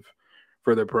representative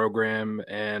for the program.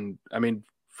 And I mean,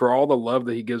 for all the love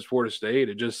that he gives Florida State,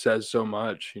 it just says so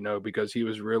much, because he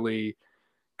was really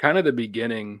kind of the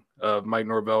beginning of Mike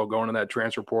Norvell going in that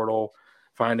transfer portal,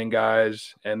 finding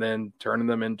guys and then turning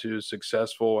them into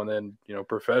successful and then,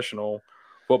 professional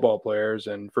football players.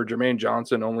 And for Jermaine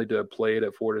Johnson only to play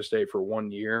at Florida State for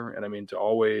 1 year, and I mean, to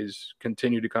always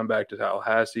continue to come back to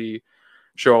Tallahassee,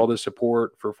 show all the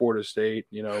support for Florida State,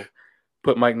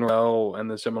 put Mike Norvell and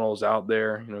the Seminoles out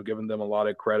there, giving them a lot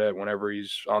of credit whenever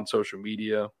he's on social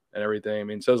media and everything. I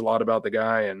mean, it says a lot about the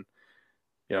guy. And,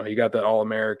 he got that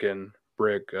All-American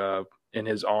brick in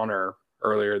his honor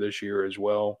earlier this year as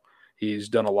well. He's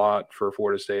done a lot for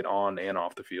Florida State on and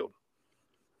off the field.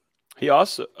 He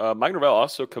also, Mike Norvell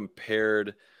also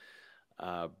compared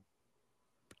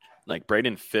like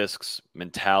Braden Fisk's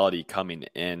mentality coming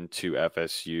into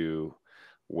FSU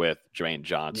with Jermaine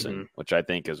Johnson, which I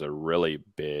think is a really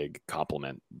big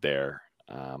compliment there.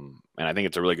 And I think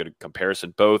it's a really good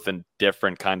comparison, both in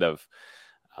different kind of,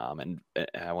 and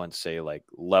I wouldn't say like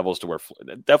levels to where,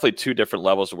 definitely two different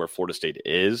levels to where Florida State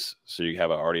is. So you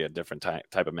have already a different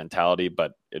type of mentality,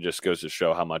 but it just goes to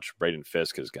show how much Braden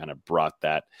Fisk has kind of brought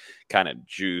that kind of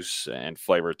juice and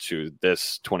flavor to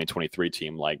this 2023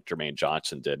 team, like Jermaine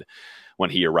Johnson did when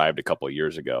he arrived a couple of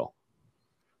years ago.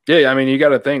 Yeah, I mean, you got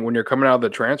to think when you're coming out of the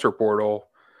transfer portal,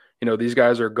 these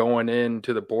guys are going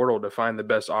into the portal to find the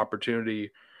best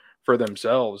opportunity for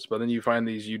themselves. But then you find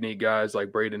these unique guys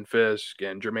like Braden Fisk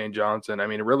and Jermaine Johnson. I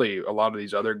mean, really a lot of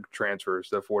these other transfers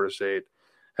that Florida State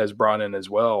has brought in as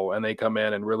well. And they come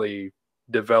in and really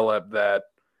develop that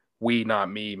we, not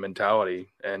me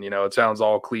mentality. And, it sounds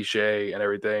all cliche and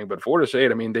everything, but Florida State,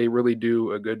 I mean, they really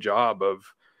do a good job of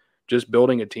just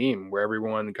building a team where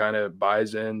everyone kind of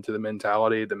buys into the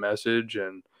mentality, the message.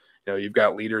 And, you've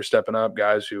got leaders stepping up,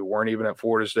 guys who weren't even at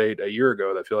Florida State a year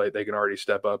ago that feel like they can already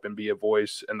step up and be a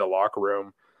voice in the locker room.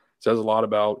 It says a lot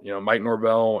about, Mike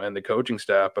Norvell and the coaching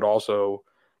staff, but also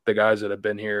the guys that have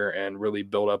been here and really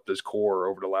built up this core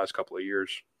over the last couple of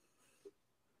years.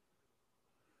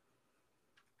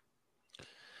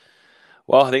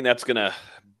 Well, I think that's going to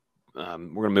we're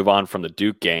going to move on from the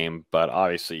Duke game, but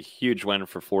obviously huge win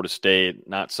for Florida State.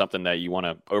 Not something that you want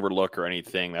to overlook or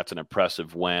anything. That's an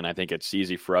impressive win. I think it's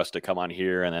easy for us to come on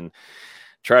here and then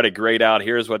try to grade out,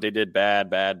 here's what they did bad.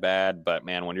 But,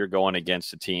 man, when you're going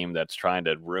against a team that's trying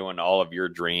to ruin all of your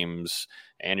dreams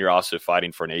and you're also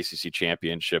fighting for an ACC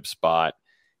championship spot,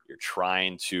 you're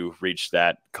trying to reach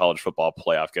that college football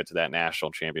playoff, get to that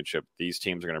national championship. These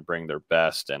teams are going to bring their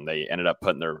best, and they ended up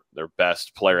putting their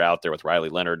best player out there with Riley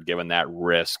Leonard, given that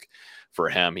risk for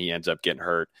him. He ends up getting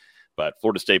hurt. But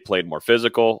Florida State played more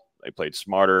physical, they played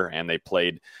smarter, and they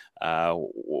played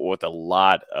with a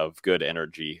lot of good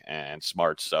energy and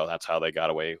smarts. So that's how they got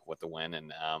away with the win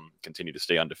and continue to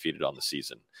stay undefeated on the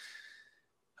season.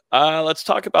 Let's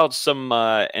talk about some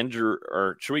injury,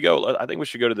 or should we go? I think we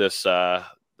should go to this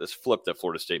flip that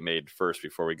Florida State made first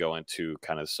before we go into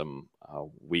kind of some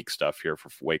weak stuff here for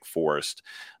Wake Forest.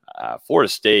 Florida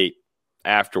State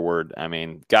afterward, I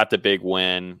mean, got the big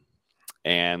win,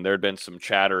 and there had been some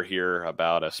chatter here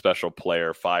about a special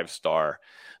player, 5-star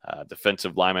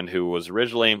defensive lineman who was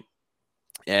originally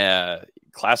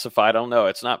classified. I don't know.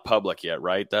 It's not public yet,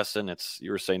 right, Dustin?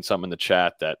 You were saying something in the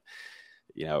chat that,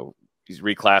 he's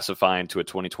reclassifying to a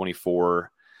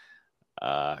 2024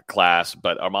 class,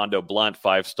 but Armando Blunt,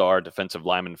 5-star defensive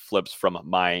lineman, flips from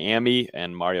Miami,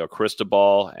 and Mario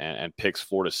Cristobal and picks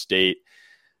Florida State.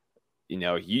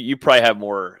 You probably have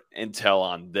more intel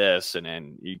on this,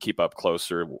 and you keep up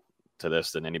closer to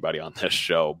this than anybody on this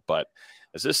show. But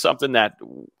is this something that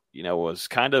was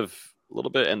kind of a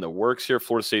little bit in the works here?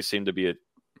 Florida State seemed to be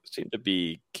seem to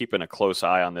be keeping a close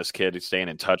eye on this kid. He's staying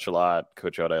in touch a lot.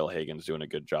 Coach Odell Hagen's doing a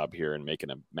good job here and making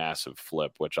a massive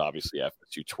flip, which obviously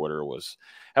FSU Twitter was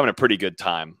having a pretty good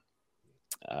time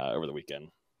over the weekend.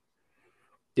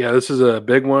 Yeah, this is a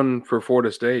big one for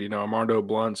Florida State. You know, Armando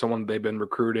Blunt, someone they've been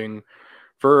recruiting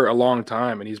for a long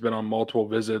time, and he's been on multiple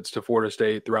visits to Florida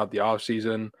State throughout the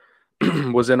offseason.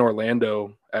 Was in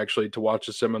Orlando, actually, to watch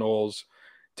the Seminoles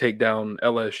take down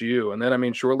LSU. And then, I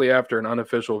mean, shortly after an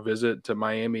unofficial visit to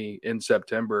Miami in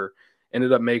September,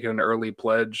 ended up making an early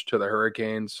pledge to the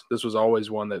Hurricanes. This was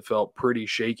always one that felt pretty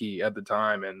shaky at the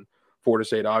time, and Florida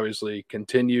State obviously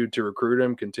continued to recruit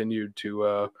him, continued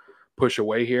to push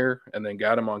away here, and then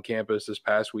got him on campus this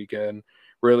past weekend.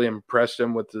 Really impressed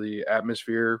him with the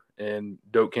atmosphere in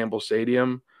Doak Campbell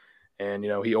Stadium. And, you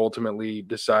know, he ultimately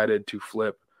decided to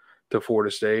flip to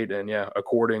Florida State. And, yeah,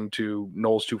 according to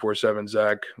Knowles 247,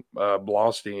 Zach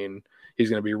Blaustein, he's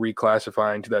going to be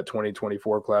reclassifying to that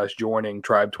 2024 class, joining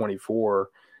Tribe 24.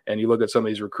 And you look at some of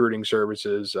these recruiting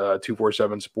services,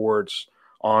 247 Sports,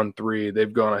 On3,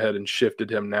 they've gone ahead and shifted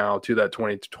him now to that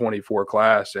 2024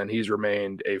 class, and he's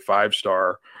remained a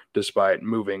 5-star despite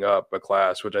moving up a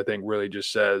class, which I think really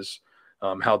just says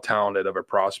how talented of a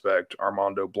prospect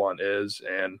Armando Blunt is.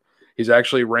 And he's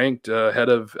actually ranked ahead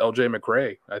of LJ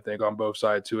McCray, I think, on both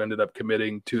sides, who ended up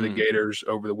committing to the Gators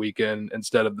over the weekend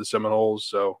instead of the Seminoles.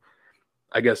 So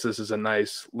I guess this is a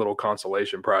nice little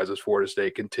consolation prize as Florida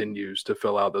State continues to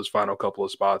fill out those final couple of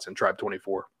spots in Tribe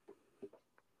 24.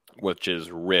 Which is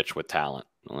rich with talent,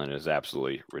 and is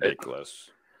absolutely ridiculous.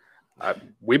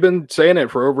 We've been saying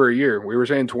it for over a year. We were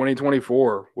saying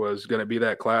 2024 was going to be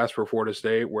that class for Florida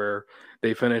State where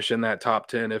they finish in that top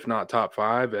 10, if not top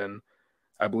 5. And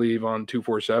I believe on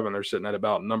 247, they're sitting at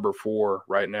about number 4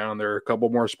 right now. And there are a couple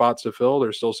more spots to fill.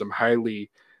 There's still some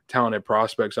highly talented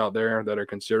prospects out there that are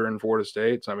considering Florida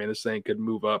State. So, I mean, this thing could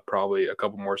move up probably a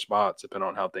couple more spots depending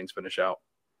on how things finish out.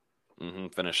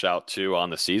 Finish out too on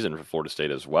the season for Florida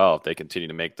State as well. If they continue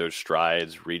to make those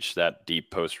strides, reach that deep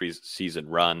postseason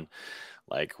run,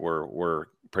 like we're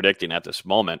predicting at this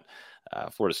moment,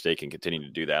 Florida State can continue to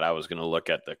do that. I was going to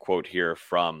look at the quote here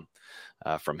from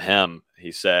him.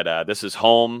 He said, "This is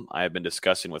home. I have been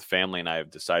discussing with family, and I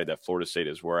have decided that Florida State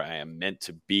is where I am meant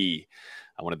to be.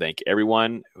 I want to thank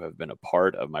everyone who have been a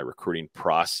part of my recruiting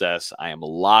process. I am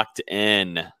locked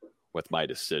in with my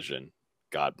decision.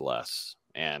 God bless."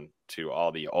 And to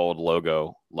all the old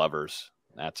logo lovers,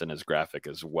 that's in his graphic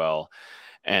as well,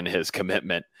 and his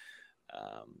commitment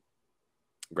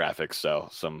graphics. So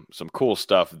some cool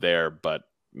stuff there. But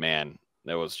man,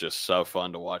 it was just so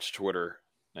fun to watch Twitter.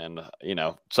 And you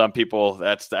know, some people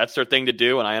that's their thing to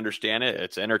do, and I understand it.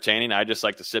 It's entertaining. I just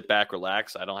like to sit back,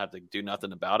 relax. I don't have to do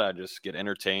nothing about it. I just get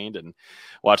entertained and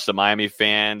watch the Miami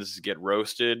fans get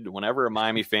roasted. Whenever a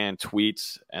Miami fan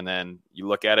tweets, and then you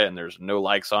look at it and there's no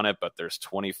likes on it, but there's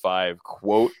 25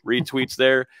 quote retweets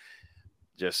there,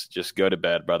 just go to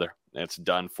bed, brother. It's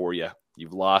done for you.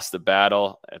 You've lost the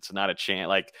battle. It's not a chance.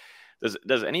 Like,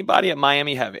 Does anybody at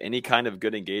Miami have any kind of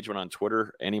good engagement on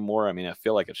Twitter anymore? I mean, I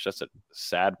feel like it's just a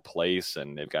sad place,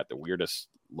 and they've got the weirdest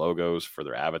logos for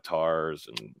their avatars,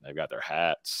 and they've got their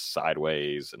hats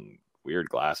sideways and weird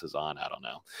glasses on. I don't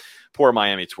know. Poor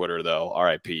Miami Twitter, though.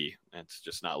 RIP. It's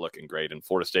just not looking great. And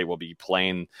Florida State will be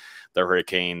playing the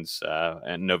Hurricanes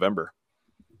in November.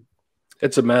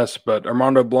 It's a mess, but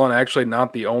Armando Blunt actually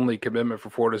not the only commitment for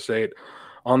Florida State.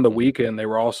 On the weekend, they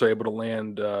were also able to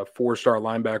land 4-star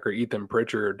linebacker Ethan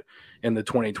Pritchard in the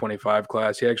 2025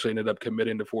 class. He actually ended up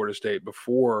committing to Florida State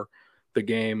before the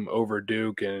game over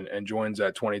Duke and joins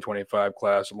that 2025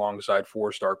 class alongside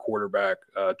 4-star quarterback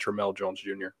Tramell Jones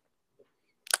Jr.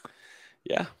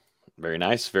 Yeah, very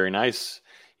nice, very nice.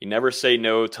 You never say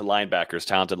no to linebackers,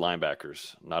 talented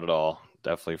linebackers. Not at all.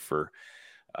 Definitely for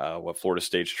what Florida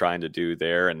State's trying to do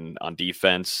there. And on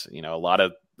defense, you know, a lot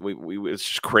of it's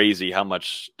just crazy how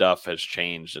much stuff has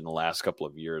changed in the last couple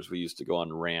of years. We used to go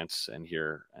on rants and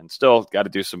here and still got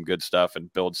to do some good stuff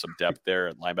and build some depth there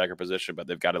at linebacker position, but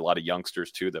they've got a lot of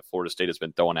youngsters too that Florida State has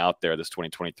been throwing out there this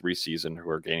 2023 season who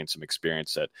are gaining some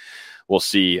experience that we'll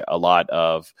see a lot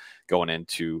of going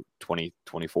into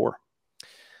 2024.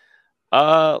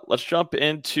 Let's jump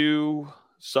into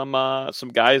some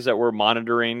guys that we're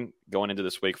monitoring going into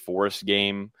this Wake Forest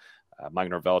game.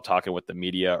 Mike Norvell, talking with the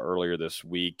media earlier this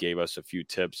week, gave us a few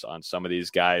tips on some of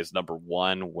these guys. Number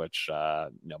one, which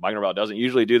Mike Norvell doesn't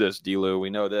usually do this, D-Lou,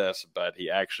 we know this, but he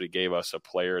actually gave us a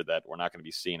player that we're not going to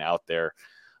be seeing out there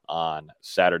on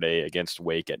Saturday against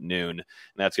Wake at noon, and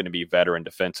that's going to be veteran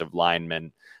defensive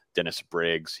lineman Dennis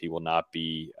Briggs. He will not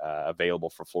be available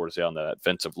for Florida State on the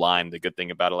defensive line. The good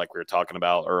thing about it, like we were talking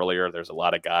about earlier, there's a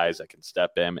lot of guys that can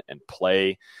step in and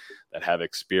play that have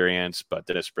experience, but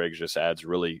Dennis Briggs just adds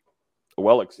really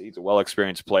he's a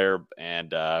well-experienced player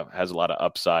and has a lot of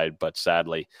upside, but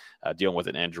sadly dealing with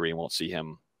an injury, and won't see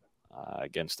him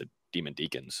against the Demon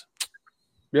Deacons.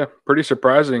 Yeah, pretty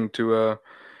surprising to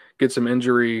get some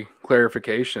injury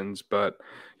clarifications, but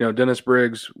Dennis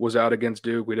Briggs was out against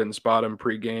Duke. We didn't spot him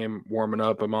pregame warming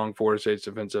up among Florida State's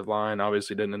defensive line.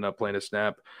 Obviously didn't end up playing a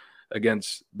snap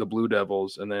against the Blue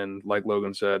Devils. And then, like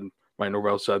Logan said, Mike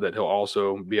Norvell said that he'll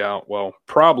also be out,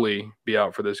 probably be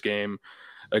out for this game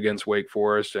against Wake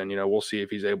Forest. And, we'll see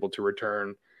if he's able to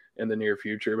return in the near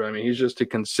future. But, he's just a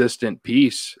consistent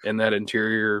piece in that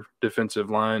interior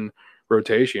defensive line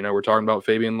rotation. We're talking about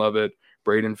Fabian Lovett,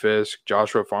 Braden Fisk,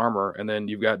 Joshua Farmer, and then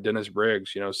you've got Dennis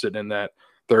Briggs, sitting in that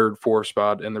third, fourth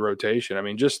spot in the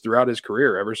rotation. Just throughout his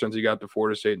career, ever since he got to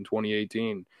Florida State in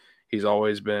 2018, he's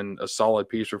always been a solid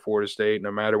piece for Florida State,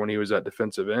 no matter when he was at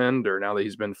defensive end or now that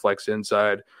he's been flexed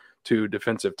inside to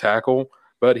defensive tackle.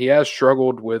 But he has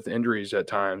struggled with injuries at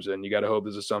times, and you got to hope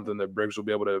this is something that Briggs will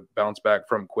be able to bounce back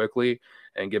from quickly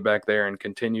and get back there and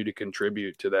continue to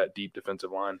contribute to that deep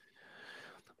defensive line.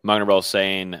 Mike Norvell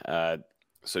saying,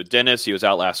 so Dennis, he was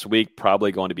out last week,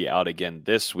 probably going to be out again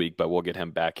this week, but we'll get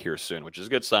him back here soon, which is a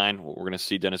good sign. We're going to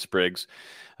see Dennis Briggs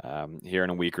here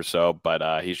in a week or so,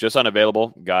 but he's just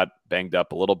unavailable, got banged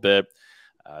up a little bit.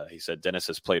 He said Dennis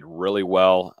has played really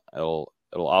well. It'll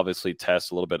obviously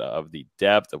test a little bit of the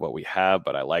depth of what we have,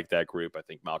 but I like that group. I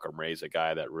think Malcolm Ray's a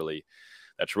guy that's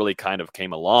really kind of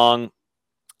came along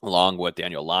with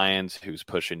Daniel Lyons, who's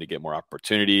pushing to get more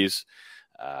opportunities.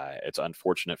 It's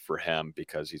unfortunate for him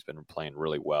because he's been playing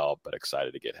really well, but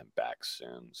excited to get him back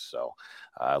soon. So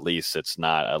at least it's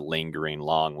not a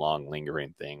long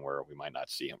lingering thing where we might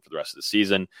not see him for the rest of the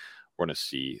season. We're going to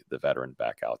see the veteran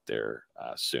back out there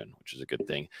soon, which is a good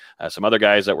thing. Some other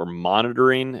guys that we're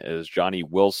monitoring is Johnny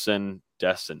Wilson,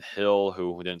 Destin Hill,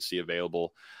 who we didn't see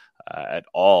available at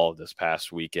all this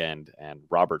past weekend, and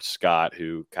Robert Scott,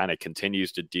 who kind of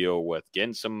continues to deal with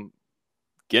getting some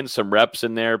reps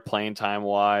in there, playing time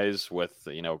wise, with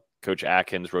Coach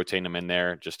Atkins rotating them in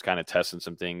there, just kind of testing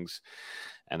some things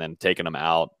and then taking them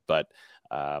out. But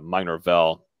Mike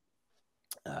Norvell,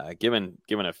 given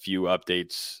a few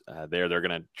updates there, they're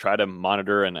going to try to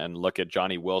monitor and look at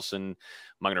Johnny Wilson.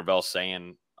 Mike Norvell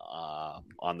saying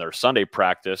on their Sunday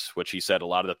practice, which he said a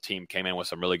lot of the team came in with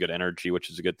some really good energy, which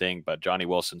is a good thing. But Johnny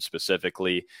Wilson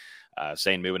specifically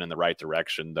saying moving in the right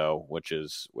direction, though, which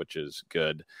is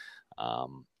good.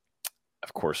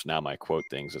 Of course, now my quote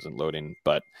things isn't loading,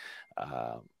 but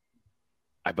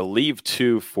I believe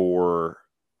for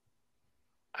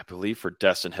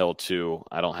Destin Hill too.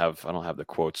 I don't have the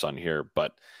quotes on here,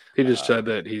 but he just said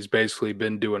that he's basically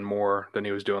been doing more than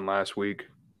he was doing last week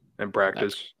in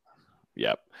practice.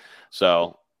 Yep.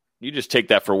 So you just take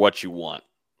that for what you want.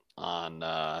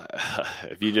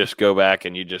 If you just go back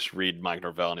and you just read Mike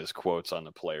Norvell and his quotes on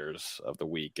the players of the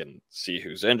week and see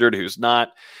who's injured, who's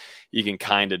not, you can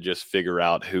kind of just figure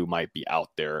out who might be out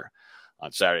there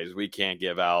on Saturdays. We can't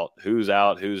give out, who's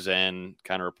in,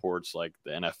 kind of reports like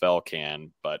the NFL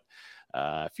can, but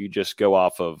if you just go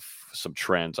off of some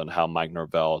trends on how Mike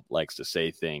Norvell likes to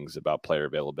say things about player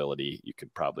availability, you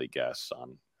could probably guess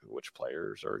on which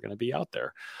players are going to be out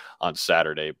there on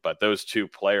Saturday. But those two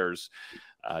players,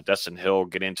 Destin Hill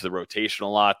get into the rotation a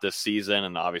lot this season,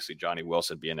 and obviously Johnny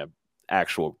Wilson being an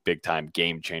actual big-time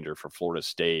game changer for Florida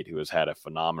State, who has had a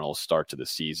phenomenal start to the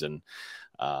season.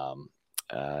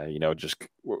 Just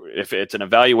if it's an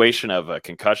evaluation of a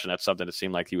concussion, that's something that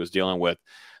seemed like he was dealing with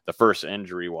the first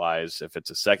injury-wise. If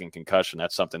it's a second concussion,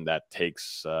 that's something that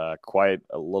takes quite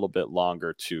a little bit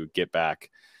longer to get back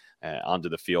onto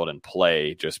the field and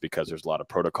play, just because there's a lot of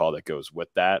protocol that goes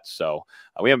with that. So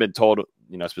we haven't been told,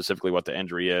 specifically what the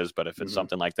injury is, but if it's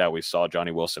something like that, we saw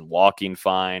Johnny Wilson walking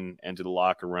fine into the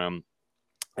locker room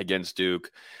against Duke.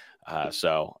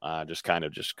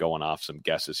 Just going off some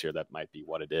guesses here, that might be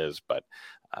what it is, but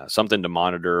something to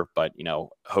monitor. But,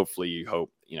 hopefully you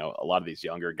hope, a lot of these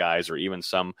younger guys, or even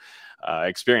some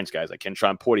experienced guys like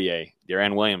Kentron Poitier,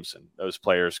 Darren Williamson, those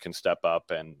players can step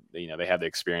up and, they have the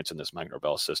experience in this Mike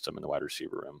Norvell system in the wide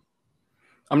receiver room.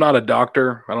 I'm not a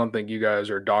doctor. I don't think you guys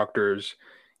are doctors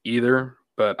either,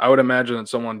 but I would imagine that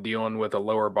someone dealing with a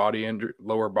lower body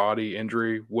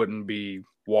injury wouldn't be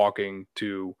walking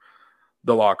to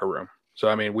the locker room.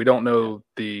 So, we don't know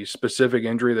the specific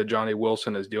injury that Johnny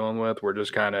Wilson is dealing with. We're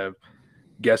just kind of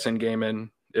guessing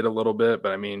gaming it a little bit,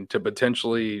 but to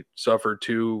potentially suffer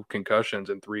 2 concussions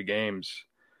in 3 games,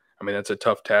 that's a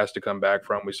tough task to come back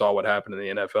from. We saw what happened in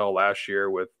the NFL last year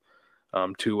with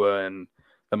Tua and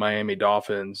the Miami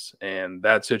Dolphins and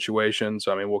that situation.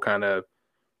 So, I mean, we'll kind of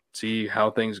see how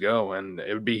things go. And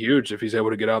it would be huge if he's able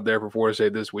to get out there for Florida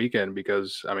State this weekend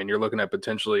because, I mean, you're looking at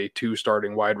potentially 2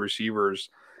 starting wide receivers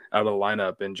out of the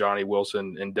lineup in Johnny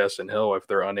Wilson and Destin Hill if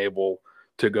they're unable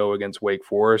to go against Wake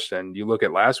Forest. And you look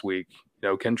at last week, you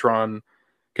know, Kentron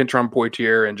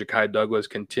Poitier and Ja'Kai Douglas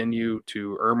continue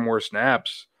to earn more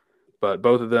snaps, but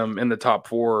both of them in the top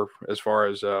 4 as far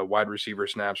as wide receiver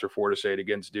snaps for Florida State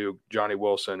against Duke. Johnny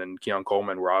Wilson and Keon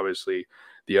Coleman were obviously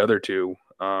the other two.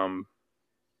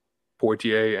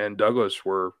 Poitier and Douglas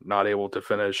were not able to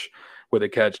finish with a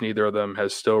catch. Neither of them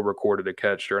has still recorded a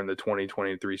catch during the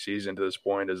 2023 season to this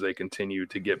point as they continue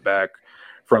to get back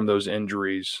from those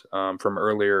injuries from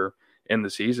earlier in the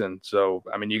season. So,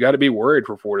 I mean, you got to be worried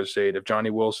for Florida State if Johnny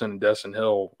Wilson and Destin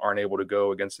Hill aren't able to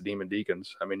go against the Demon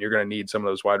Deacons. I mean, you're going to need some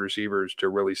of those wide receivers to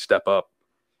really step up.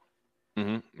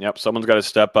 Mm-hmm. Yep, someone's got to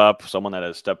step up. Someone that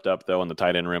has stepped up, though, in the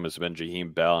tight end room has been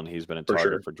Jaheim Bell, and he's been a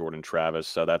target for Jordan Travis.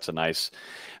 So that's a nice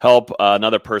help.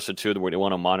 Another person, too, that we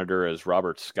want to monitor is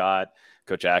Robert Scott.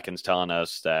 Coach Atkins telling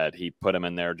us that he put him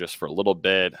in there just for a little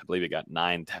bit. I believe he got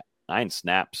nine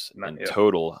snaps in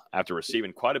total after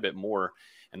receiving quite a bit more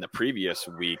in the previous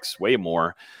weeks, way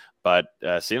more. But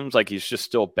seems like he's just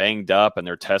still banged up, and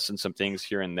they're testing some things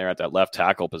here and there at that left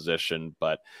tackle position.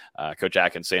 But Coach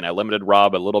Atkins saying I limited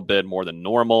Rob a little bit more than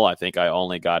normal. I think I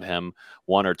only got him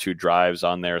 1 or 2 drives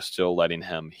on there, still letting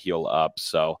him heal up.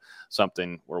 So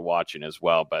something we're watching as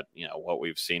well. But, you know, what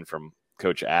we've seen from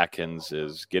Coach Atkins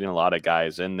is getting a lot of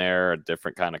guys in there,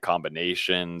 different kind of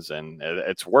combinations, and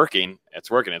it's working.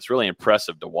 It's working. It's really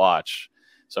impressive to watch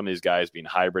some of these guys being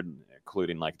hybrid,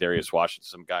 including like Darius Washington,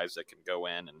 some guys that can go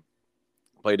in and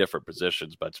play different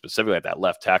positions, but specifically at that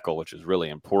left tackle, which is really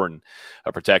important,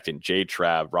 protecting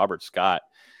J-Trav. Robert Scott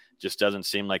just doesn't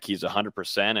seem like he's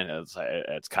 100%, and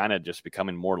it's kind of just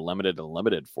becoming more limited and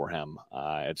limited for him.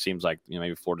 It seems like, you know,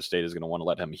 maybe Florida State is going to want to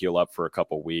let him heal up for a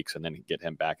couple of weeks and then get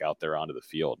him back out there onto the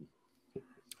field.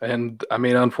 And, I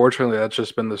mean, unfortunately, that's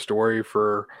just been the story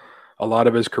for a lot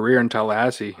of his career in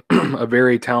Tallahassee. A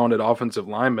very talented offensive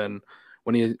lineman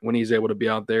when he's able to be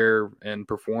out there and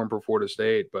perform for Florida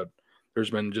State, but there's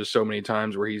been just so many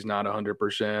times where he's not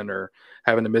 100% or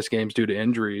having to miss games due to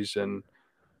injuries. And,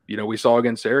 you know, we saw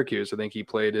against Syracuse, I think he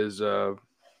played his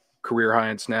career high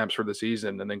in snaps for the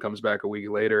season and then comes back a week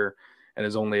later and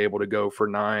is only able to go for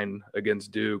 9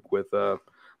 against Duke with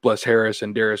Bless Harris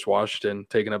and Darius Washington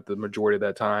taking up the majority of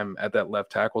that time at that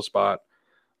left tackle spot.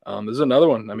 This is another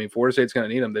one. I mean, Florida State's going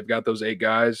to need them. They've got those 8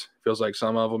 guys. Feels like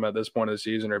some of them at this point of the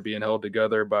season are being held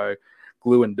together by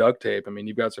glue and duct tape. I mean,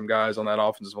 you've got some guys on that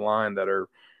offensive line that are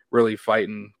really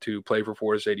fighting to play for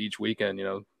Florida State each weekend. You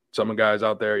know, some guys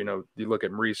out there, you know, you look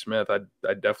at Maurice Smith, I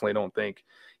definitely don't think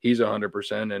he's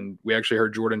 100%. And we actually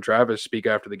heard Jordan Travis speak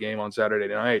after the game on Saturday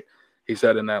night. He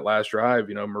said in that last drive,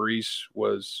 you know, Maurice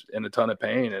was in a ton of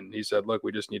pain. And he said, look,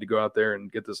 we just need to go out there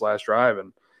and get this last drive.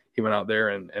 And he went out there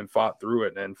and fought through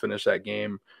it and finished that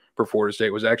game for Florida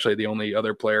State. Was actually the only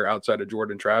other player outside of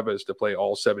Jordan Travis to play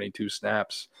all 72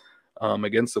 snaps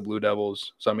against the Blue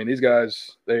Devils. So, I mean, these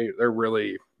guys, they're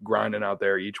really grinding out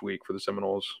there each week for the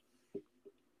Seminoles.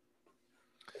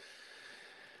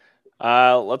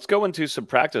 Let's go into some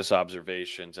practice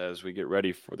observations as we get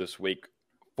ready for this Wake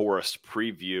Forest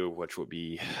preview, which will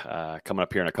be coming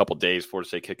up here in a couple days. Florida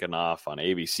State kicking off on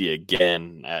ABC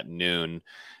again at noon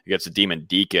against the Demon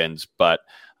Deacons. But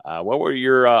what were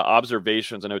your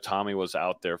observations? I know Tommy was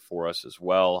out there for us as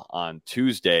well on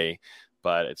Tuesday.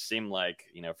 But it seemed like,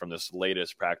 you know, from this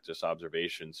latest practice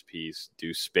observations piece,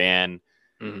 Deuce Spann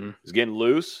is getting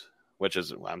loose, which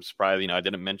is, I'm surprised, you know, I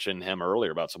didn't mention him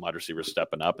earlier about some wide receivers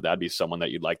stepping up, but that'd be someone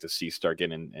that you'd like to see start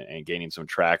getting and gaining some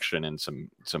traction and some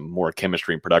more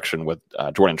chemistry and production with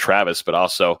Jordan Travis, but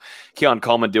also Keon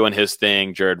Coleman doing his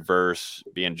thing, Jared Verse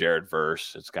being Jared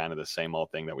Verse. It's kind of the same old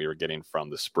thing that we were getting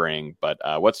from the spring. But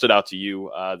what stood out to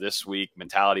you this week,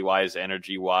 mentality-wise,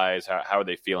 energy-wise? How are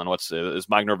they feeling? Is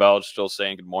Mike Norvell still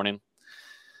saying good morning?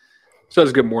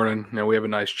 Says good morning. You know, we have a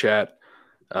nice chat.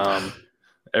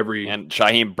 And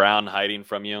Shaheem Brown hiding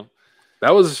from you.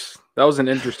 That was an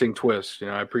interesting twist. You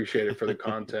know, I appreciate it for the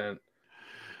content.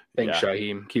 Thanks,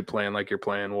 Shaheem. Keep playing like you're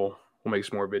playing. We'll make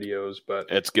some more videos, but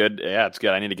it's good. Yeah, it's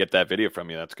good. I need to get that video from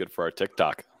you. That's good for our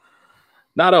TikTok.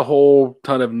 Not a whole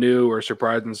ton of new or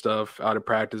surprising stuff out of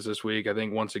practice this week. I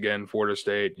think once again, Florida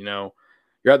State, you know,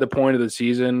 you're at the point of the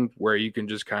season where you can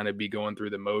just kind of be going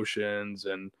through the motions,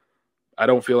 and I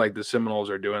don't feel like the Seminoles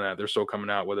are doing that. They're still coming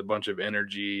out with a bunch of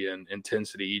energy and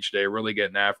intensity each day, really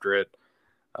getting after it.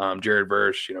 Jared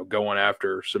Verse, you know, going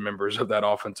after some members of that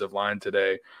offensive line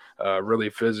today. Really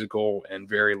physical and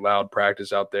very loud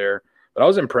practice out there. But I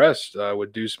was impressed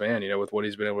with Deuce Mann, with what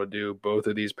he's been able to do both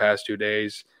of these past 2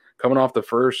 days. Coming off the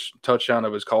first touchdown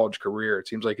of his college career, it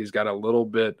seems like he's got a little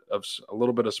bit of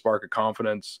spark of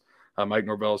confidence. Mike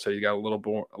Norvell said he got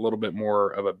a little bit more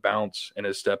of a bounce in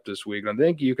his step this week. And I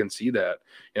think you can see that,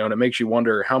 and it makes you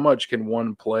wonder how much can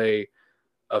one play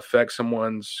affect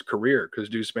someone's career, because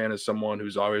Deuce Mann is someone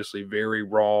who's obviously very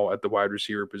raw at the wide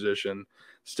receiver position,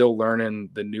 still learning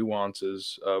the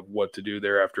nuances of what to do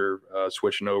there after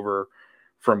switching over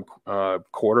from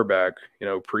quarterback,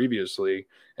 previously.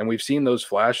 And we've seen those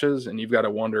flashes, and you've got to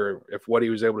wonder if what he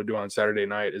was able to do on Saturday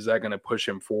night, is that going to push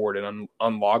him forward and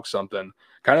unlock something,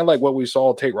 kind of like what we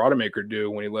saw Tate Rodemaker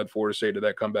do when he led Florida State to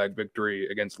that comeback victory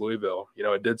against Louisville.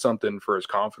 It did something for his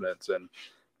confidence. And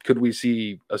could we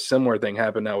see a similar thing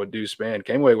happen now with Deuce Mann?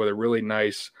 Came away with a really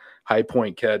nice high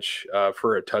point catch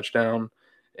for a touchdown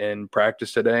in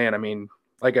practice today. And I mean,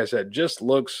 like I said, just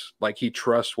looks like he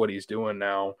trusts what he's doing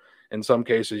now. In some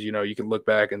cases, you can look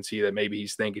back and see that maybe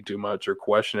he's thinking too much or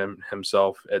questioning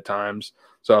himself at times.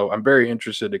 So I'm very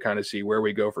interested to kind of see where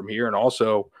we go from here. And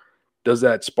also, does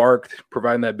that spark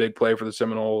providing that big play for the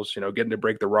Seminoles, getting to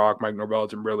break the rock? Mike Norvell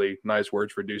had some really nice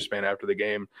words for Deuce Mann after the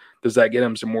game. Does that get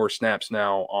him some more snaps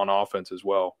now on offense as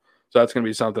well? So that's going to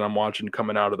be something I'm watching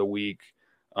coming out of the week.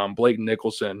 Blake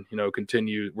Nicholson,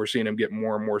 we're seeing him get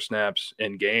more and more snaps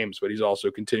in games, but he's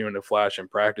also continuing to flash in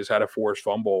practice. Had a forced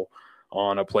fumble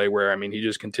on a play where, he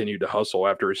just continued to hustle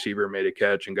after a receiver made a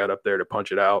catch and got up there to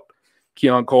punch it out.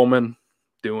 Keon Coleman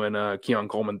doing Keon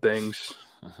Coleman things.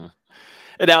 Uh-huh.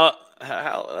 And now,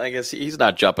 I guess he's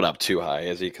not jumping up too high,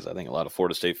 is he? Because I think a lot of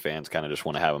Florida State fans kind of just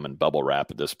want to have him in bubble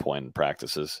wrap at this point in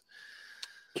practices.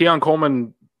 Keon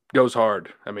Coleman goes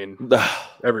hard.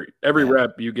 Every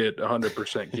rep you get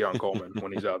 100% Keon Coleman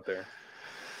when he's out there.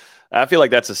 I feel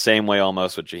like that's the same way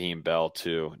almost with Jaheim Bell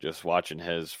too. Just watching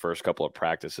his first couple of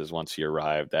practices once he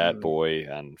arrived, that boy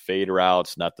on fade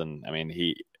routes, nothing.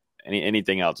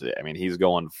 Anything else. He's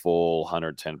going full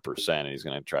 110%, and he's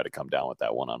going to try to come down with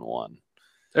that one-on-one.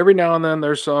 Every now and then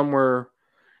there's some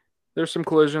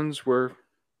collisions where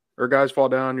guys fall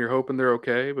down. You're hoping they're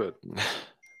okay, but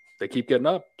they keep getting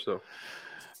up. So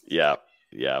yeah.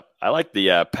 I like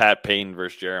the Pat Payne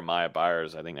versus Jeremiah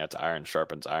Byers. I think that's iron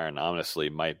sharpens iron. Honestly,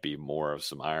 might be more of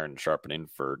some iron sharpening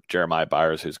for Jeremiah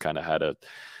Byers, who's kind of had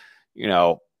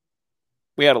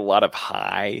we had a lot of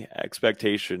high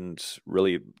expectations,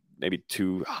 really maybe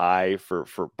too high for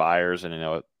Byers, and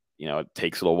it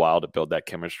takes a little while to build that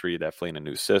chemistry, definitely in a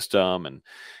new system, and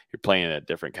you're playing at a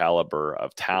different caliber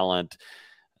of talent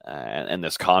in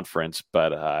this conference.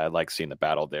 But I like seeing the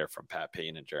battle there from Pat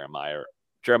Payne and Jeremiah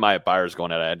Byers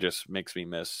going at it. It just makes me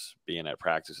miss being at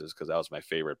practices, because that was my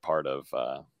favorite part of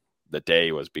the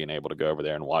day, was being able to go over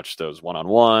there and watch those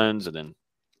one-on-ones, and then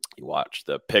you watch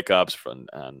the pickups from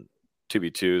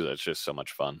 2v2s. It's just so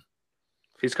much fun.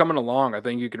 He's coming along. I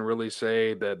think you can really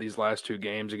say that these last 2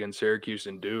 games against Syracuse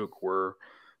and Duke were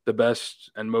the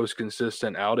best and most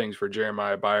consistent outings for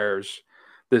Jeremiah Byers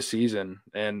this season.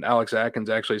 And Alex Atkins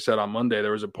actually said on Monday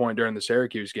there was a point during the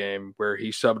Syracuse game where he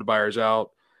subbed Byers out,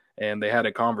 and they had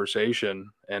a conversation.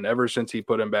 And ever since he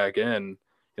put him back in,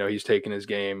 he's taken his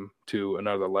game to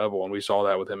another level. And we saw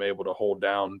that with him able to hold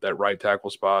down that right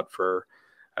tackle spot for,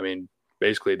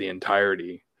 basically the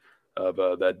entirety of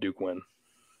that Duke win.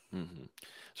 Mm-hmm.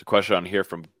 There's a question on here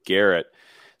from Garrett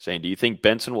saying, do you think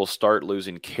Benson will start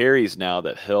losing carries now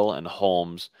that Hill and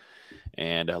Holmes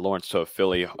and Lawrence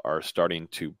Toafili are starting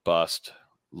to bust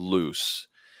loose?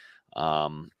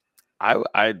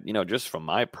 Just from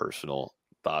my personal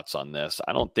thoughts on this,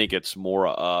 I don't think it's more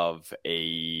of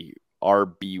a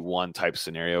RB1 type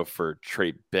scenario for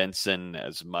Trey Benson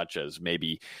as much as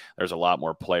maybe there's a lot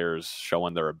more players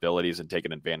showing their abilities and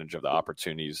taking advantage of the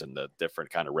opportunities and the different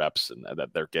kind of reps and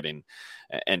that they're getting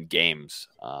in games.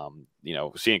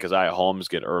 Seeing Keziah Holmes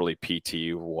get early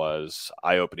PT was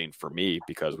eye-opening for me,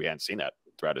 because we hadn't seen that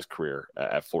throughout his career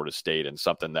at Florida State, and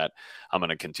something that I'm going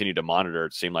to continue to monitor.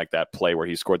 It seemed like that play where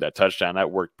he scored that touchdown,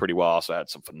 that worked pretty well. Also had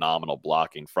some phenomenal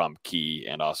blocking from Key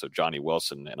and also Johnny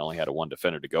Wilson, and only had a one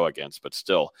defender to go against, but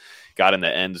still got in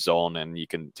the end zone. And you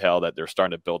can tell that they're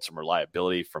starting to build some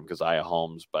reliability from Keziah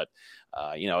Holmes. But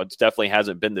it definitely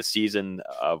hasn't been the season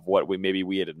of what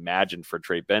we had imagined for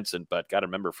Trey Benson. But got to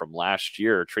remember, from last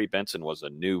year, Trey Benson was a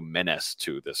new menace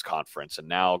to this conference. And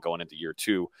now going into year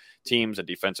 2, teams and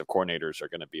defensive coordinators are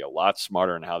going to be a lot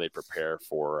smarter in how they prepare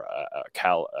for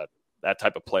that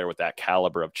type of player with that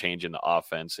caliber of changing the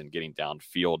offense and getting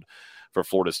downfield for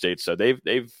Florida State. So they've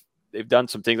done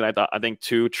some things. And I think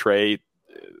too, Trey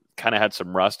kind of had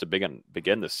some rust to begin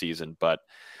the season, but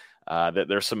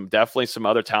there's definitely some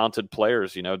other talented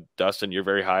players. Dustin, you're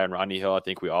very high on Rodney Hill. I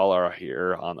think we all are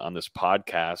here on this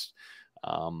podcast.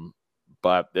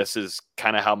 But this is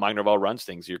kind of how Mike Norvell runs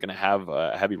things. You're going to have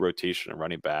a heavy rotation of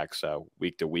running backs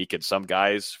week to week, and some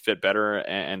guys fit better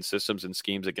and systems and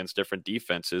schemes against different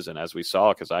defenses. And as we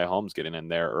saw, Keziah Holmes getting in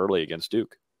there early against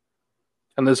Duke.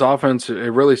 And this offense, it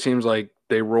really seems like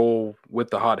they roll with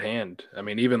the hot hand. I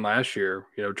mean, even last year,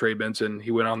 Trey Benson,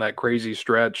 he went on that crazy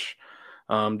stretch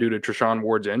due to Treshaun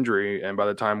Ward's injury. And by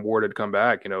the time Ward had come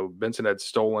back, Benson had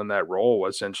stolen that role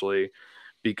essentially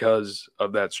because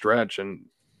of that stretch. And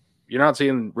you're not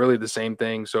seeing really the same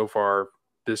thing so far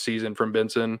this season from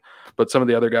Benson, but some of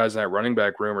the other guys in that running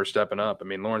back room are stepping up. I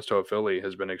mean, Lawrence Toafili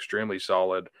has been extremely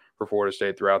solid for Florida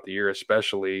State throughout the year,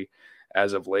 especially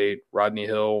as of late. Rodney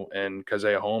Hill and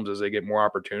Keziah Holmes, as they get more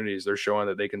opportunities, they're showing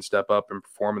that they can step up and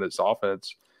perform in this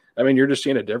offense. I mean, you're just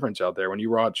seeing a difference out there. When you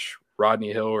watch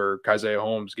Rodney Hill or Keziah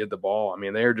Holmes get the ball, I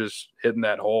mean, they're just hitting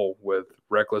that hole with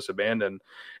reckless abandon,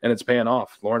 and it's paying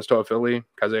off. Lawrence Toafili,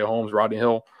 Keziah Holmes, Rodney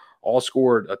Hill all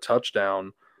scored a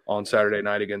touchdown on Saturday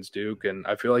night against Duke. And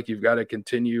I feel like you've got to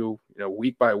continue,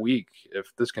 week by week,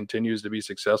 if this continues to be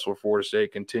successful for Florida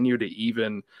State, continue to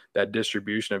even that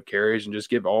distribution of carries and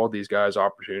just give all of these guys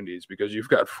opportunities, because you've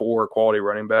got 4 quality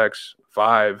running backs,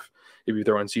 5 if you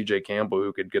throw in CJ Campbell,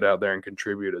 who could get out there and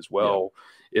contribute as well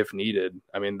if needed.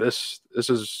 I mean, this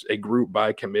is a group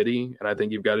by committee, and I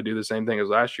think you've got to do the same thing as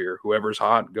last year. Whoever's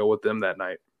hot, go with them that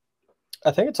night.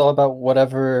 I think it's all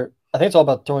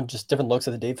about throwing just different looks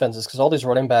at the defenses, because all these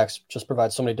running backs just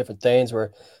provide so many different things,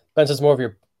 where Benson's more of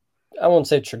your, I won't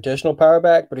say traditional power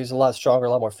back, but he's a lot stronger, a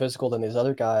lot more physical than these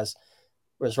other guys.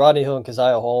 Whereas Rodney Hill and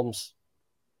Keziah Holmes,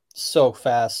 so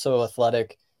fast, so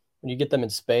athletic. When you get them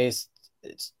in space,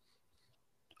 it's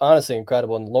honestly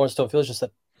incredible. And Lawrence Toafili is just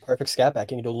a perfect scat back.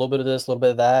 You can do a little bit of this, a little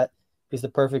bit of that. He's the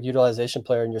perfect utilization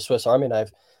player in your Swiss Army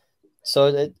knife.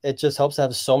 So it just helps to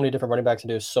have so many different running backs and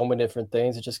do so many different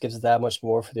things. It just gives that much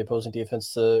more for the opposing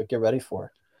defense to get ready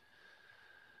for.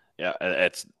 Yeah,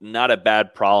 it's not a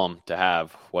bad problem to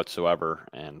have whatsoever.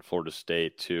 And Florida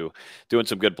State doing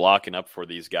some good blocking up for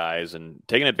these guys and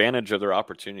taking advantage of their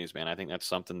opportunities, man. I think that's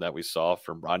something that we saw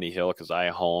from Rodney Hill,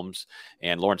 Keziah Holmes,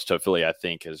 and Lawrence Toafili, I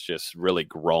think, has just really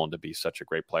grown to be such a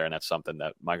great player. And that's something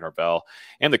that Mike Norvell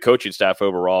and the coaching staff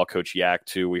overall, Coach Yak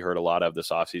too, we heard a lot of this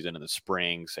offseason in the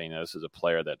spring, saying this is a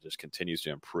player that just continues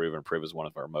to improve as one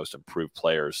of our most improved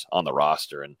players on the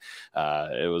roster. And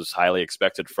it was highly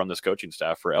expected from this coaching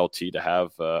staff for LT to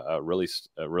have a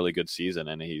really good season,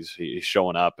 and he's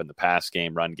showing up in the pass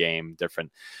game, run game,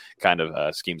 different kind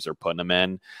of schemes they're putting him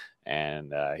in,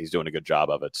 and he's doing a good job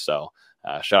of it. So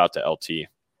shout out to LT.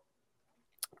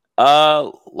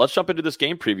 Let's jump into this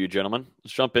game preview, gentlemen.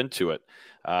 Let's jump into it.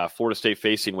 Florida State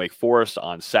facing Wake Forest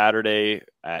on Saturday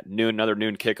at noon, another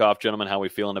noon kickoff, gentlemen. How are we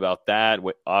feeling about that?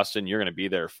 Austin, you're going to be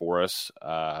there for us.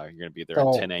 You're going to be there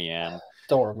at 10 a.m.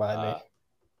 Don't remind me.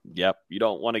 Yep. You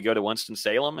don't want to go to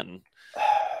Winston-Salem and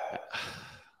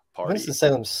party.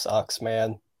 Winston-Salem sucks,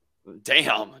 man.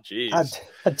 Damn, jeez.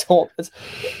 I don't.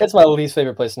 It's my least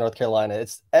favorite place in North Carolina.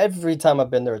 It's every time I've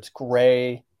been there, it's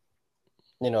gray.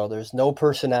 There's no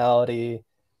personality.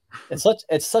 It's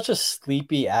such a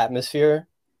sleepy atmosphere,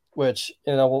 which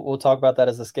we'll talk about that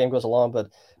as this game goes along. But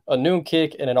a noon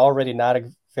kick in an already not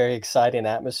a very exciting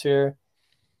atmosphere,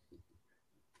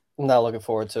 I'm not looking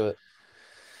forward to it.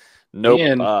 Nope.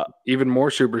 And even more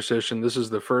superstition, this is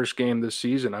the first game this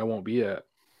season I won't be at.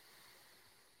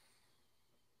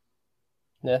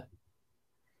 Yeah.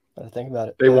 I think about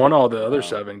it. They won all the other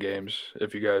 7 games,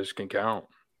 if you guys can count.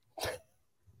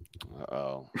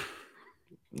 Oh.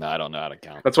 No, I don't know how to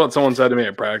count. That's what someone said to me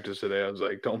at practice today. I was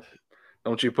like,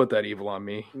 don't you put that evil on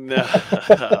me. No.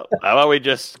 How about we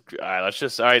just all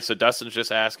right, so Dustin's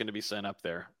just asking to be sent up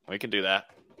there. We can do that.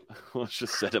 Let's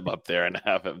just set him up there and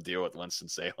have him deal with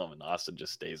Winston-Salem, and Austin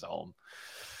just stays home.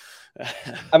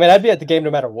 I mean, I'd be at the game no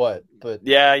matter what, but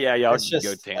yeah. I'll it's just,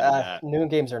 go tandem that. Noon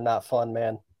games are not fun,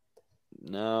 man.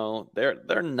 No,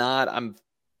 they're not. I'm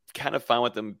kind of fine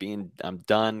with them being. I'm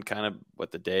done kind of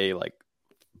with the day. Like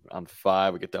on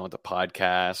 5, we get done with the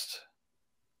podcast.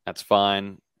 That's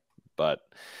fine, but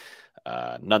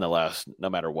nonetheless, no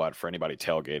matter what, for anybody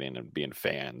tailgating and being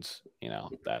fans,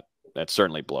 that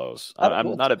certainly blows.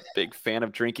 I'm not a big fan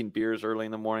of drinking beers early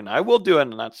in the morning. I will do it. I'm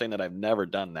not saying that I've never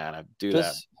done that. I do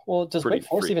that. Well, does Wake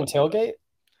Forest even tailgate?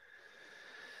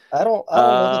 I don't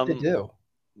know that they do.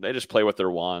 They just play with their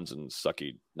wands and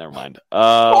sucky. Never mind.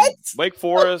 Wake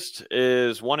Forest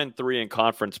is 1-3 in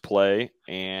conference play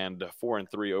and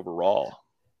 4-3 overall.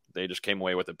 They just came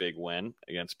away with a big win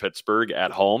against Pittsburgh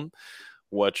at home,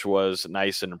 which was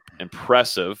nice and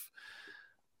impressive.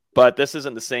 But this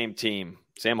isn't the same team.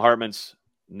 Sam Hartman's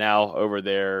now over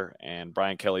there, and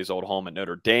Brian Kelly's old home at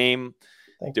Notre Dame,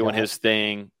 doing his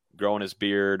thing, growing his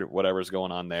beard, whatever's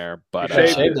going on there. But he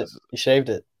shaved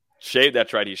it. Shaved.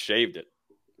 That's right. He shaved it.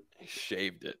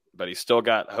 But he still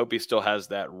got. I hope he still has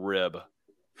that rib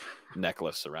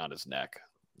necklace around his neck.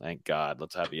 Thank God.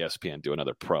 Let's have ESPN do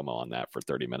another promo on that for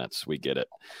 30 minutes. We get it.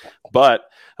 But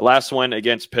the last one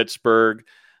against Pittsburgh.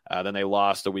 Then they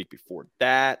lost a week before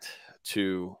that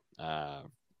to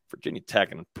Virginia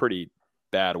Tech in a pretty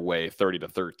bad way,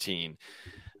 30-13.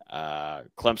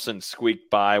 Clemson squeaked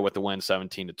by with the win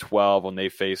 17-12 when they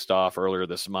faced off earlier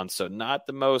this month. So not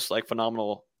the most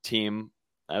phenomenal team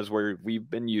as we've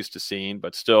been used to seeing,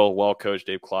 but still well-coached.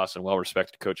 Dave Clawson,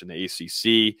 well-respected coach in the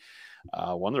ACC.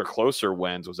 One of their closer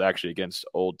wins was actually against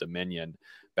Old Dominion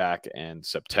back in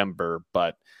September.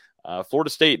 But Florida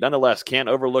State, nonetheless, can't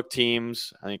overlook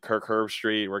teams. I think Kirk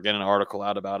Herbstreit, we're getting an article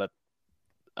out about it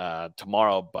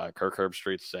tomorrow by Kirk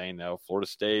Herbstreit saying, no, Florida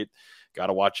State, got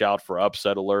to watch out for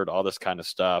upset alert, all this kind of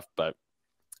stuff. But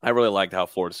I really liked how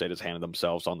Florida State has handled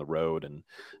themselves on the road, and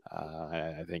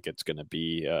I think it's going to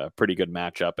be a pretty good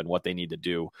matchup and what they need to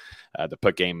do to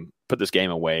put this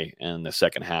game away in the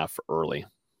second half early.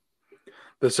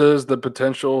 This is the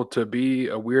potential to be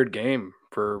a weird game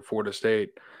for Florida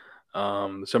State.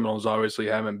 The Seminoles obviously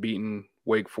haven't beaten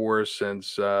Wake Forest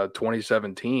since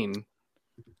 2017.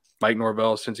 Mike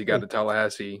Norvell, since he got to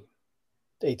Tallahassee.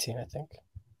 18, I think.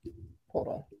 Hold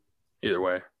on. Either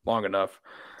way, long enough.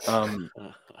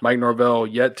 Mike Norvell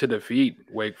yet to defeat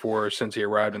Wake Forest since he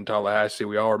arrived in Tallahassee.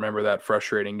 We all remember that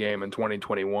frustrating game in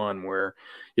 2021 where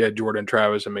you had Jordan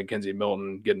Travis and Mackenzie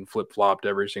Milton getting flip-flopped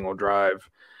every single drive.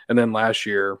 And then last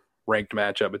year, ranked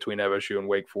matchup between FSU and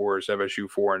Wake Forest, FSU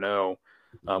 4-0.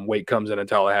 Wake comes in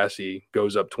Tallahassee,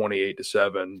 goes up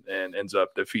 28-7, and ends up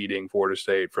defeating Florida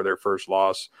State for their first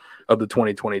loss of the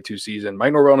 2022 season.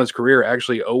 Mike Norvell in his career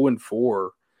actually 0-4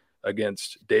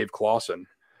 against Dave Clawson.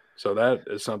 So that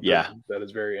is something that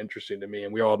is very interesting to me.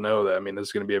 And we all know that. I mean, this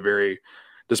is going to be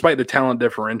despite the talent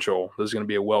differential, this is going to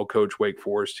be a well-coached Wake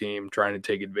Forest team trying to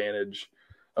take advantage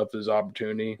of this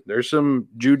opportunity. There's some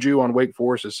juju on Wake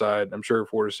Forest's side. I'm sure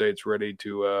Florida State's ready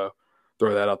to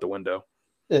throw that out the window.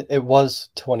 It was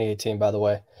 2018, by the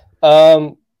way.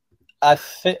 I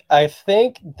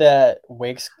think that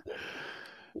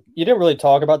you didn't really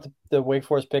talk about the Wake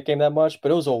Forest Pitt game that much, but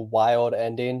it was a wild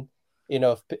ending. You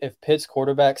know, if Pitt's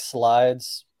quarterback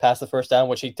slides past the first down,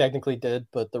 which he technically did,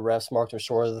 but the refs marked him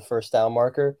short of the first down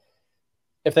marker.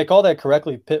 If they call that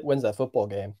correctly, Pitt wins that football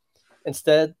game.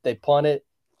 Instead, they punt it.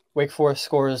 Wake Forest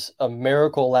scores a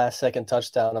miracle last-second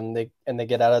touchdown, and they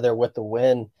get out of there with the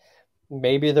win.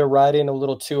 Maybe they're riding a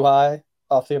little too high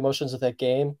off the emotions of that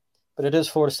game, but it is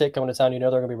Florida State coming to town. You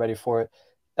know they're going to be ready for it.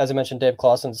 As I mentioned, Dave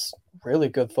Clawson's really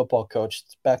good football coach.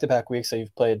 It's back-to-back weeks that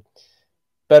you've played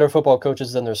better football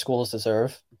coaches than their schools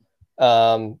deserve.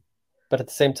 But at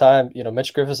the same time, you know,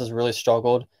 Mitch Griffis has really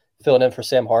struggled filling in for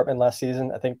Sam Hartman last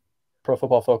season. I think Pro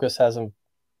Football Focus has him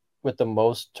with the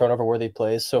most turnover-worthy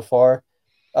plays so far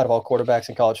out of all quarterbacks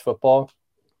in college football.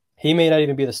 He may not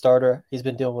even be the starter. He's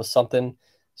been dealing with something.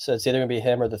 So it's either going to be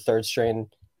him or the third-string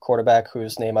quarterback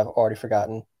whose name I've already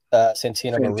forgotten,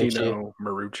 Santino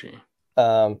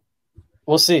Marucci.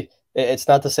 We'll see. It's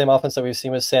not the same offense that we've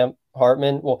seen with Sam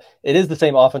Hartman. Well, it is the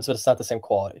same offense, but it's not the same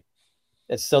quality.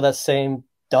 It's still that same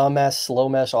dumbass, slow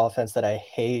mesh offense that I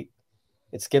hate.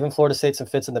 It's given Florida State some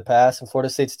fits in the past, and Florida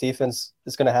State's defense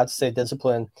is going to have to stay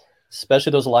disciplined,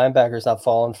 especially those linebackers not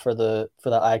falling for the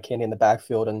eye candy in the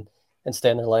backfield and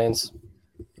stay in their lanes.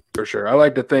 For sure. I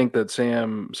like to think that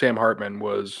Sam Hartman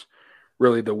was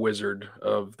really the wizard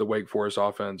of the Wake Forest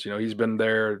offense. You know, he's been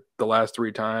there the last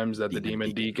 3 times that the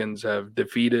Demon Deacons have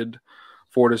defeated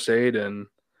Florida State. And,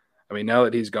 I mean, now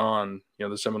that he's gone, you know,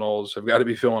 the Seminoles have got to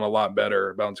be feeling a lot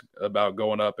better about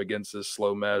going up against this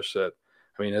slow mesh that,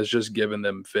 I mean, has just given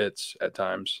them fits at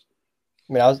times.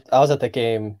 I mean, I was at the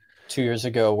game 2 years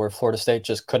ago where Florida State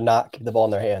just could not keep the ball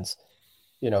in their hands.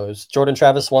 You know, it was Jordan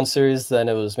Travis one series, then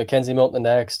it was Mackenzie Milton the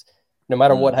next. No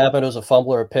matter what happened, it was a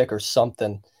fumble or a pick or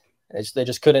something. They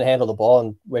just couldn't handle the ball,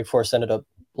 and Wake Forest ended up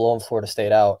blowing Florida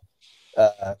State out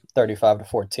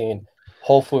 35-14.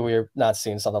 Hopefully we're not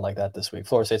seeing something like that this week.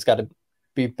 Florida State's got to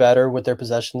be better with their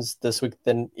possessions this week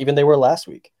than even they were last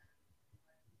week.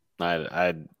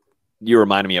 You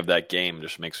reminded me of that game.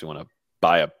 Just makes me want to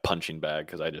buy a punching bag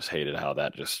because I just hated how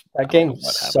that game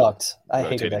sucked. I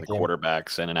hated that game. Rotating the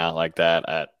quarterbacks in and out like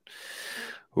that.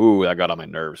 Ooh, that got on my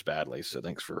nerves badly. So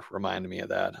thanks for reminding me of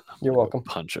that. You're welcome.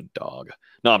 Punch a dog.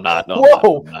 No, I'm not. No,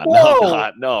 Whoa! I'm not. No, I'm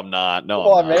not. No, I'm not. No,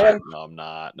 Come I'm on, not. man. No, I'm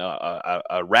not. No,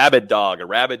 a rabid dog. A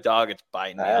rabid dog. It's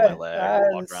biting me on my leg. I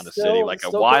walk around the city like a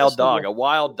wild dog. A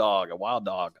wild dog. A wild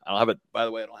dog. I don't have a. By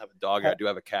the way, I don't have a dog. I do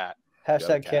have a cat.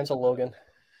 Hashtag cancel Logan.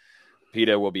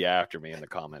 PETA will be after me in the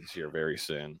comments here very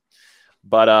soon.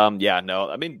 But yeah, no.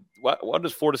 I mean, what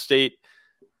does Florida State?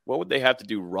 What would they have to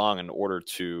do wrong in order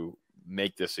to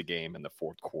make this a game in the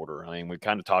fourth quarter? I mean, we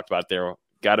kind of talked about there.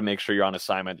 Got to make sure you're on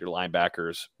assignment, your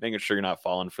linebackers, making sure you're not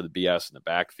falling for the BS in the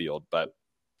backfield. But,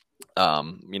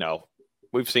 you know,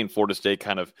 we've seen Florida State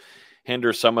kind of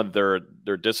hinder some of their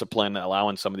discipline,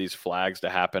 allowing some of these flags to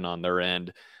happen on their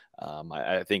end.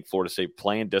 I think Florida State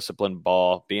playing disciplined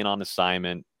ball, being on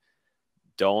assignment.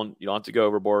 You don't have to go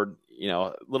overboard. You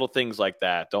know, little things like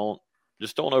that. Don't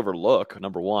overlook,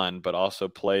 number one, but also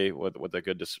play with a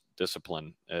good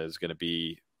discipline is going to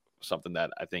be something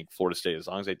that I think Florida State, as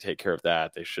long as they take care of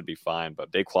that, they should be fine.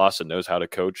 But Dave Clawson knows how to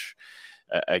coach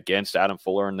against Adam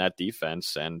Fuller in that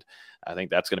defense. And I think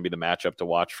that's going to be the matchup to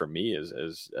watch for me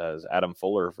is Adam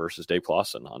Fuller versus Dave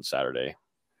Clawson on Saturday.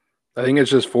 I think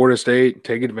it's just Florida State,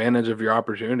 take advantage of your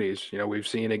opportunities. You know, we've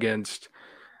seen it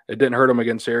didn't hurt them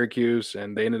against Syracuse,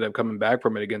 and they ended up coming back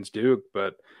from it against Duke,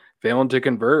 but failing to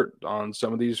convert on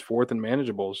some of these fourth and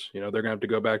manageables. You know, they're going to have to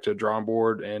go back to the drawing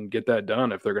board and get that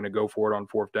done if they're going to go for it on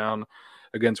fourth down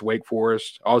against Wake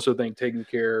Forest. I also think taking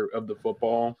care of the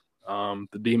football,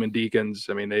 the Demon Deacons,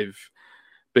 I mean, they've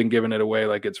been giving it away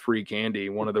like it's free candy,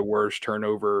 one of the worst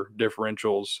turnover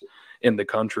differentials in the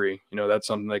country. You know, that's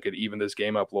something that could even this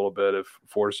game up a little bit if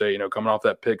Florida State, you know, coming off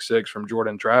that pick six from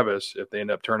Jordan Travis, if they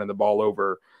end up turning the ball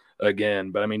over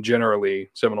again. But I mean, generally,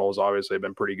 Seminoles obviously have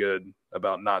been pretty good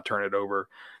about not turning it over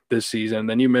this season.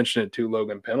 Then you mentioned it too,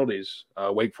 Logan, penalties.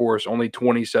 Wake Forest only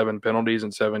 27 penalties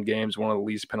in 7 games, one of the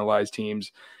least penalized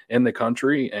teams in the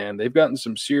country, and they've gotten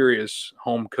some serious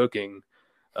home cooking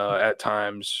at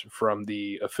times from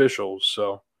the officials.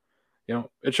 So, you know,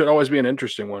 it should always be an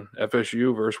interesting one.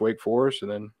 FSU versus Wake Forest,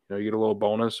 and then, you know, you get a little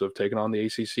bonus of taking on the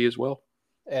ACC as well.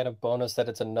 And a bonus that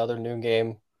it's another noon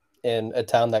game in a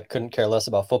town that couldn't care less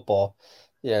about football.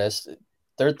 Yeah,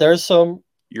 there's some.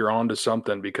 You're on to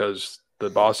something because the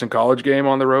Boston College game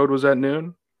on the road was at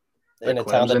noon. In The a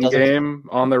town that Clemson doesn't. game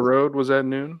on the road was at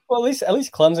noon. Well, at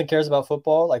least Clemson cares about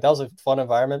football. Like, that was a fun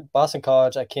environment. Boston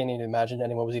College, I can't even imagine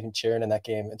anyone was even cheering in that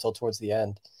game until towards the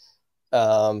end.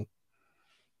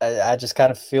 I just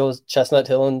kind of feel Chestnut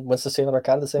Hill and Winston-Salem are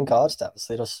kind of the same college status.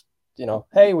 They just, you know,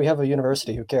 hey, we have a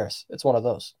university. Who cares? It's one of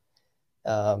those.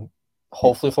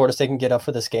 Hopefully Florida State can get up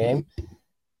for this game.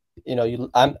 You know,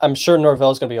 I'm sure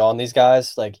Norvell's going to be on these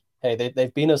guys. Like, hey,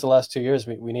 they've beaten us the last 2 years.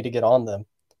 We need to get on them.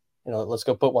 You know, let's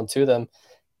go put one to them.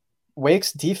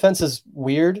 Wake's defense is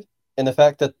weird in the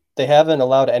fact that they haven't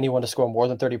allowed anyone to score more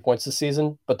than 30 points this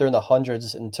season, but they're in the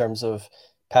hundreds in terms of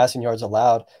passing yards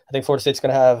allowed. I think Florida State's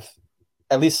going to have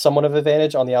at least somewhat of an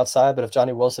advantage on the outside, but if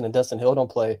Johnny Wilson and Destin Hill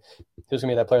don't play, who's going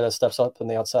to be that player that steps up on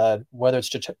the outside, whether it's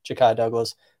Ja'Kai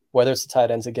Douglas, whether it's the tight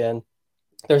ends again.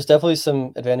 There's definitely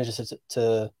some advantages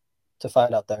to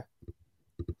find out there.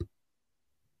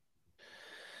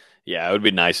 Yeah, it would be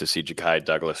nice to see Ja'Kai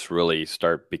Douglas really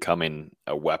start becoming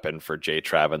a weapon for Jay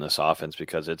Trav in this offense,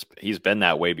 because he's been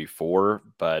that way before,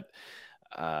 but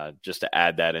just to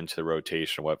add that into the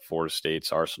rotation, what Florida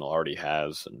State's arsenal already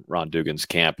has, and Ron Dugan's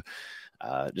camp,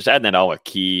 just adding that on with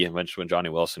Key, and when Johnny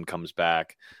Wilson comes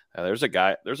back, there's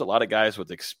a lot of guys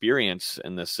with experience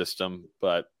in this system,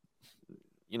 but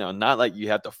you know, not like you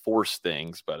have to force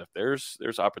things, but if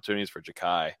there's opportunities for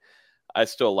Ja'Kai, I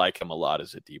still like him a lot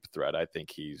as a deep threat. I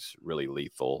think he's really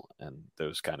lethal and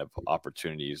those kind of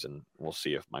opportunities, and we'll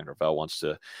see if Mike Norvell wants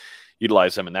to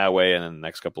utilize him in that way in the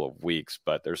next couple of weeks.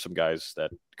 But there's some guys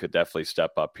that could definitely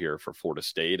step up here for Florida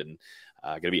State, and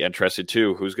going to be interested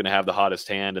too. Who's going to have the hottest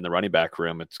hand in the running back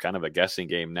room? It's kind of a guessing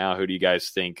game now. Who do you guys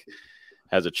think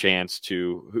has a chance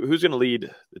to? Who's going to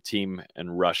lead the team in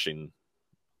rushing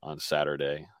on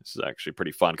Saturday? This is actually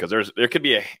pretty fun because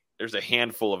there's a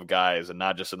handful of guys, and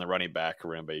not just in the running back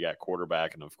room, but you got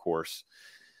quarterback and of course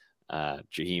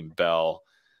Jaheim Bell.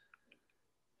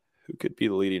 Who could be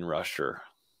the leading rusher?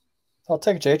 I'll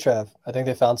take J-Trav. I think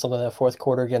they found something in that fourth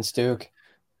quarter against Duke.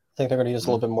 I think they're going to use a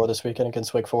little bit more this weekend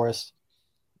against Wake Forest.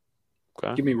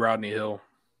 Okay. Give me Rodney Hill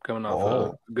coming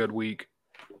off a good week.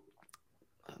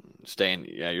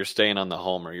 You're staying on the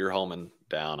homer. You're homing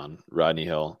down on Rodney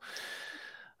Hill.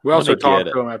 We also talked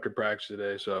to him after practice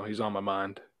today, so he's on my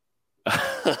mind.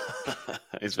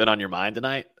 He's been on your mind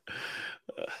tonight?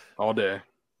 All day.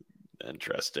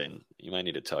 Interesting. You might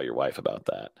need to tell your wife about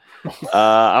that.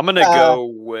 I'm gonna go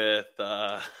with.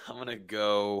 I'm gonna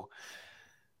go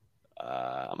LT.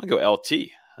 I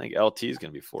think LT is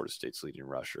gonna be Florida State's leading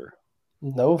rusher.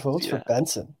 No votes for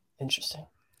Benson. Interesting.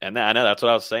 And I know that's what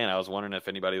I was saying. I was wondering if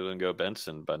anybody was gonna go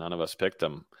Benson, but none of us picked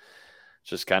him. It's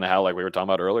just kind of how like we were talking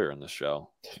about earlier in the show.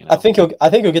 You know? I think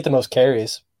he'll get the most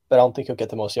carries, but I don't think he'll get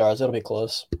the most yards. It'll be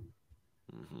close.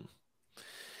 Mm-hmm.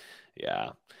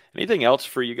 Yeah. Anything else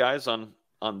for you guys on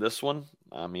this one?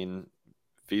 I mean,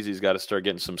 Feezy's got to start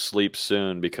getting some sleep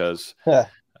soon because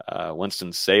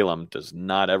Winston-Salem does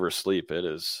not ever sleep. It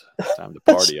is time to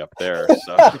party up there.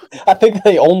 So I think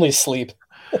they only sleep.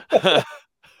 Oh,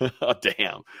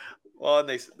 damn. Well,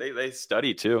 and they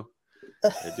study too.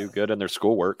 They do good in their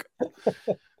schoolwork.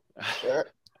 Sure.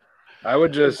 I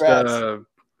would just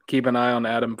keep an eye on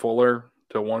Adam Fuller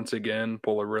to once again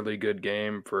pull a really good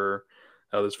game for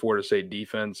this Florida State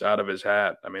defense out of his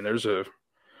hat. I mean, it's a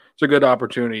good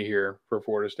opportunity here for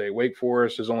Florida State. Wake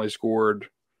Forest has only scored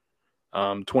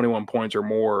 21 points or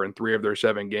more in 3 of their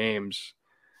 7 games,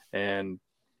 and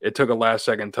it took a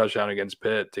last-second touchdown against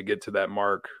Pitt to get to that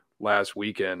mark last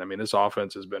weekend. I mean, this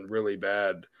offense has been really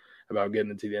bad about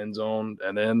getting into the end zone,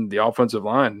 and then the offensive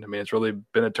line. I mean, it's really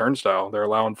been a turnstile. They're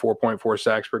allowing 4.4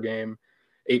 sacks per game,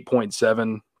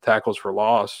 8.7 tackles for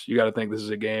loss. You got to think this is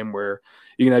a game where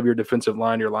you can have your defensive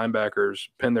line, your linebackers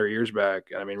pin their ears back,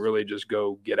 and I mean, really just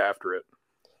go get after it.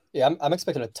 Yeah, I'm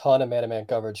expecting a ton of man-to-man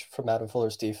coverage from Adam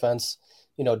Fuller's defense.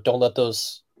 You know,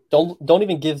 don't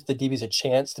even give the DBs a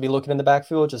chance to be looking in the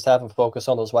backfield. Just have them focus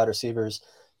on those wide receivers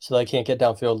so they can't get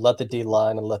downfield. Let the D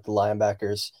line and let the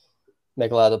linebackers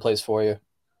make a lot of the plays for you.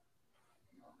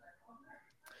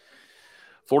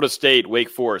 Florida State, Wake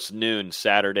Forest, noon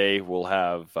Saturday. We'll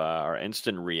have our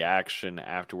instant reaction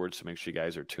afterwards, so make sure you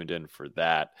guys are tuned in for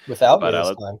that. Without me this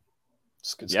time.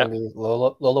 It's going to be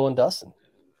Lolo and Dustin.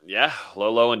 Yeah,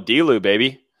 Lolo and Delu,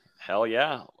 baby. Hell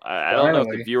yeah. I don't know if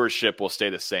the viewership will stay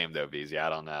the same, though, VZ. I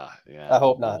don't know. Yeah, I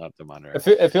hope not.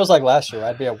 It feels like last year.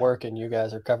 I'd be at work and you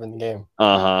guys are covering the game.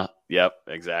 Uh-huh. Yep,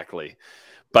 exactly.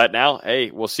 But now,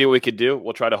 hey, we'll see what we could do.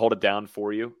 We'll try to hold it down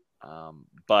for you.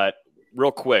 But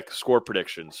real quick, score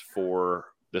predictions for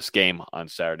this game on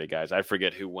Saturday, guys. I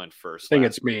forget who went first. I think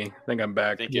it's me. I think I'm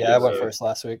back. I went first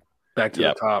last week. Back to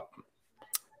the top.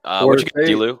 What you got,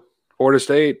 D-Lou? Florida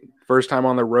State, first time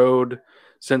on the road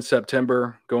since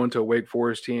September, going to a Wake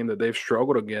Forest team that they've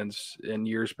struggled against in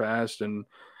years past, and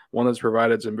one that's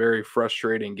provided some very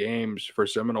frustrating games for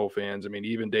Seminole fans. I mean,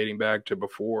 even dating back to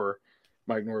before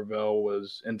Mike Norvell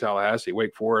was in Tallahassee.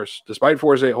 Wake Forest, despite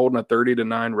Florida State holding a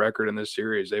 30-9 record in this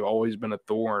series, they've always been a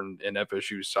thorn in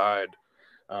FSU's side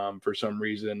for some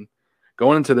reason.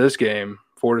 Going into this game,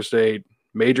 Florida State,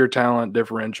 major talent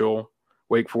differential.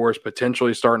 Wake Forest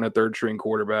potentially starting a third-string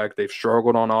quarterback. They've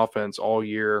struggled on offense all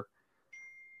year.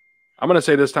 I'm going to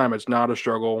say this time it's not a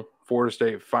struggle. Florida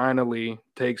State finally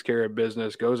takes care of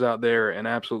business, goes out there and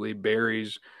absolutely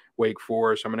buries Wake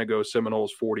Forest. I'm going to go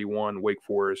Seminoles 41, Wake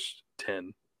Forest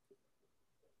 10.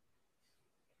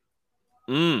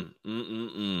 That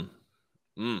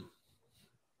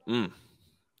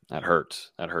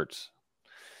hurts. That hurts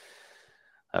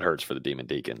for the Demon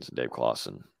Deacons and Dave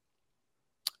Clawson.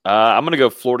 I'm going to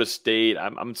go Florida State.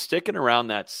 I'm sticking around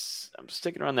that. I'm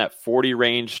sticking around that 40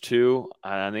 range too.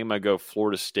 I think I'm going to go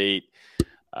Florida State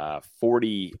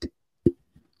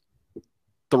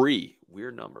 43.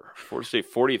 Weird number. Florida State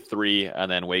 43,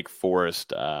 and then Wake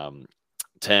Forest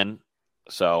 10.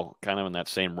 So kind of in that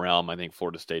same realm. I think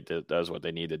Florida State does what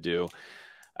they need to do.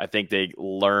 I think they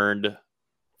learned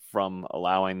from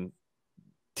allowing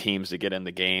teams to get in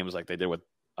the games like they did with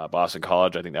Boston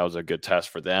College. I think that was a good test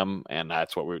for them, and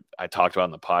that's what I talked about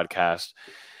in the podcast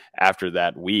after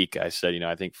that week. I said,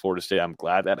 I think Florida State, I'm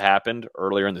glad that happened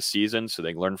earlier in the season so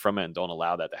they learn from it and don't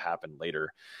allow that to happen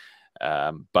later.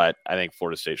 But I think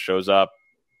Florida State shows up.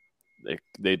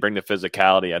 They bring the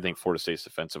physicality. I think Florida State's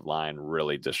defensive line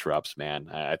really disrupts, man.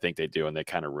 I think they do, and they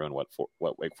kind of ruin what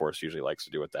Wake Forest usually likes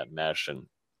to do with that mesh. And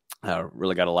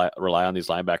really got to rely on these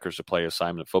linebackers to play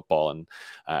assignment football, and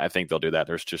I think they'll do that.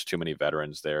 There's just too many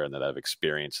veterans there and that have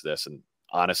experienced this. And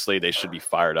honestly, they should be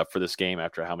fired up for this game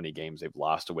after how many games they've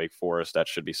lost to Wake Forest. That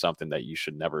should be something that you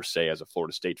should never say as a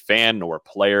Florida State fan, nor a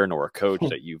player, nor a coach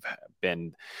that you've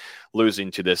been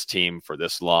losing to this team for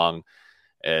this long.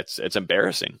 It's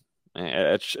embarrassing.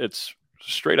 It's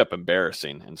straight up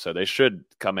embarrassing. And so they should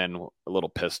come in a little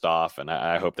pissed off. And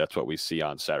I hope that's what we see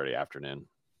on Saturday afternoon.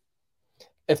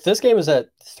 If this game was at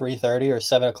 3:30 or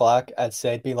 7 o'clock, I'd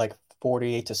say it'd be like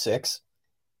 48-6.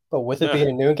 But with it being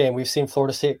a noon game, we've seen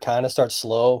Florida State kind of start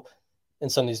slow in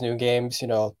some of these noon games.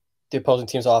 The opposing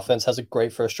team's offense has a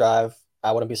great first drive,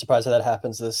 I wouldn't be surprised if that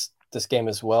happens this game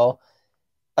as well.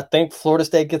 I think Florida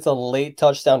State gets a late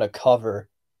touchdown to cover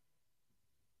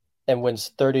and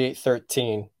wins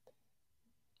 38-13.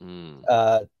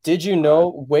 Did you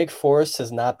know Wake Forest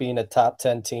has not been a top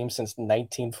 10 team since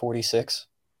 1946?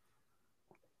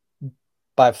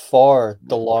 By far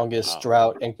the longest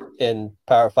drought in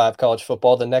Power 5 college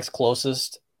football. The next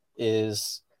closest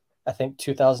is, I think,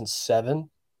 2007.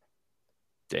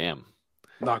 Damn.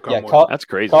 Knock on wood. That's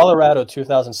crazy. Colorado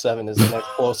 2007 is the next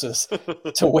closest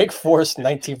to Wake Forest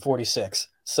 1946.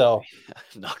 So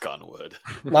knock on wood.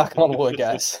 Knock on wood,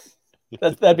 guys.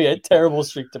 That'd be a terrible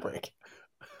streak to break.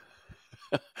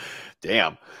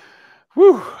 Damn.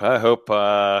 Whew. I hope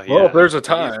well, if there's a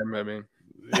time, I mean.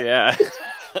 Yeah.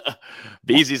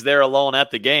 Veezy's there alone at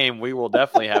the game. We will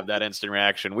definitely have that instant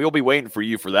reaction. We'll be waiting for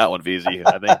you for that one, Veezy.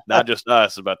 I think not just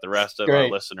us, but the rest of our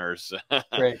listeners.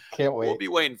 Great. Can't wait. We'll be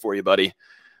waiting for you, buddy.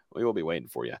 We will be waiting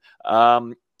for you.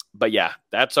 But yeah,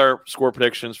 that's our score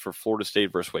predictions for Florida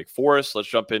State versus Wake Forest. Let's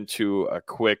jump into a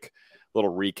quick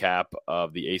little recap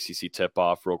of the ACC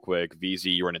tip-off real quick. VZ,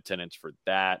 you were in attendance for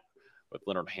that with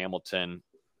Leonard Hamilton.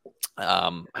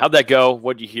 How'd that go?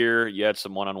 What'd you hear? You had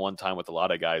some one-on-one time with a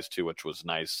lot of guys too, which was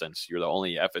nice since you're the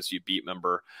only FSU beat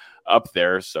member up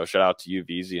there. So shout out to you,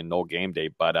 VZ, and Noel Game Day.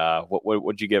 But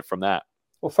what'd you get from that?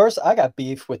 Well, first, I got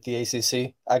beef with the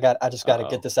ACC. I just got to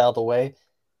get this out of the way.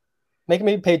 Making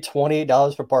me pay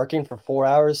 $28 for parking for 4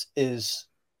 hours is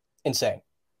insane.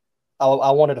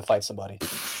 I wanted to fight somebody.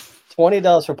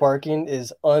 $20 for parking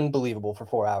is unbelievable for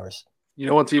 4 hours. You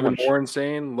know what's even more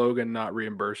insane? Logan not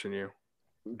reimbursing you.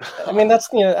 I mean,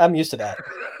 I'm used to that.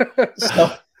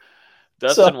 So,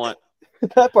 Dustin want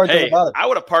that part doesn't hey, bother. I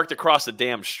would have parked across the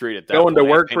damn street at that Going point. to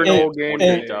work for no game.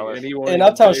 In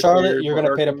Uptown Charlotte, you're going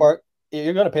to pay to park.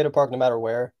 You're going to pay to park no matter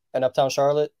where. In Uptown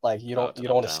Charlotte, like you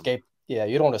don't escape. Yeah,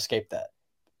 you don't escape that.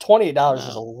 $28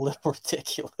 is a little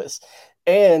ridiculous.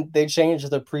 And they changed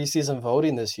the preseason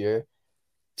voting this year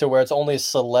to where it's only a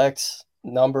select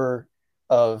number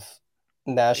of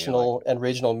national and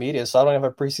regional media. So I don't have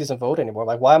a preseason vote anymore.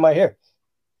 Like, why am I here?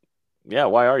 Yeah,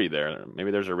 why are you there?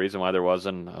 Maybe there's a reason why there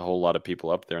wasn't a whole lot of people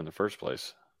up there in the first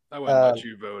place. I wouldn't let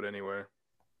you vote anyway.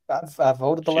 I've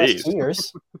voted the last 2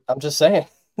 years. I'm just saying.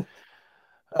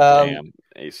 Damn,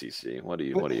 ACC. What do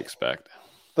you expect?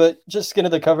 But just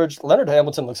getting to the coverage, Leonard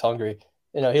Hamilton looks hungry.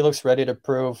 He looks ready to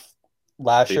prove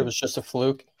last year was just a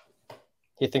fluke.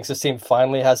 He thinks his team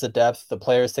finally has the depth. The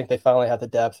players think they finally have the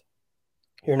depth.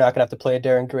 You're not going to have to play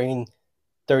Darren Green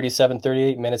 37,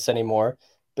 38 minutes anymore.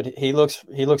 But he looks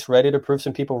ready to prove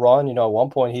some people wrong. At one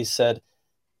point he said,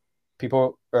 let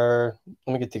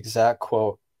me get the exact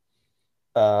quote.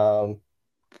 I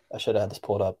should have had this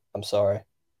pulled up. I'm sorry.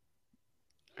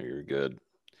 You're good.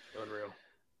 Unreal.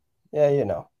 Yeah,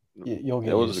 you'll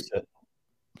get used to it.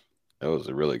 It was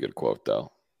a really good quote,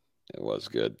 though. It was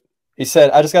good. He said,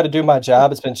 I just got to do my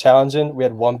job. It's been challenging. We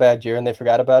had one bad year and they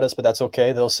forgot about us, but that's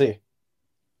okay. They'll see.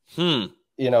 He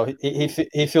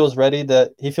feels ready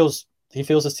that he feels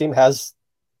his team has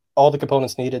all the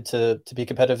components needed to be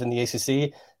competitive in the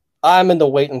ACC. I'm in the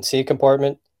wait and see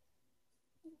compartment.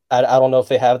 I don't know if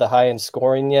they have the high end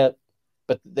scoring yet,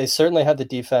 but they certainly have the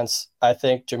defense. I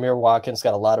think Jameer Watkins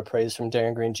got a lot of praise from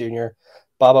Darren Green Jr.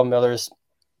 Bobo Millers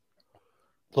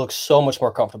looks so much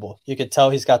more comfortable. You could tell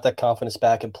he's got that confidence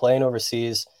back in playing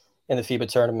overseas in the FIBA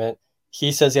tournament.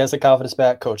 He says he has the confidence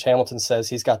back. Coach Hamilton says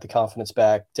he's got the confidence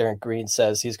back. Darren Green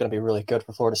says he's going to be really good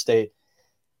for Florida State.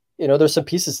 There's some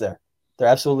pieces there. There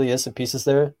absolutely is some pieces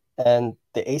there. And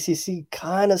the ACC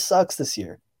kind of sucks this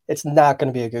year. It's not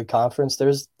going to be a good conference.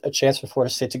 There's a chance for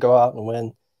Florida State to go out and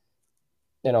win,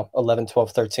 11,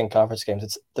 12, 13 conference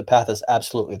games. The path is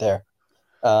absolutely there.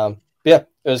 It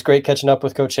was great catching up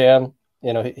with Coach Ham.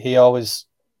 He always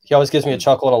gives me a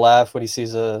chuckle and a laugh when he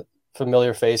sees a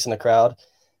familiar face in the crowd.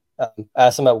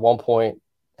 Asked him at one point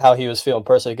how he was feeling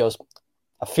personally. He goes,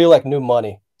 I feel like new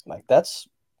money. I'm like, that's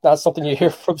not something you hear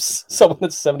from someone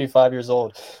that's 75 years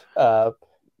old.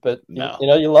 But no.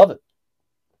 You love it.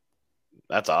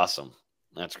 That's awesome.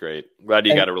 That's great. Glad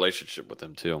you got a relationship with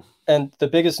him too. And the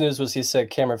biggest news was he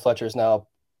said Cameron Fletcher is now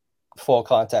full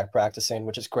contact practicing,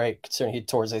 which is great considering he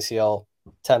tore his ACL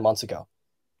 10 months ago.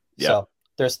 Yeah.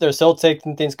 So they're still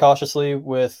taking things cautiously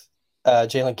with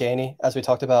Jalen Gainey, as we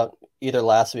talked about either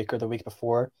last week or the week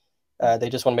before. They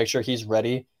just want to make sure he's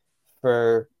ready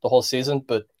for the whole season,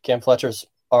 but Cam Fletcher's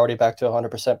already back to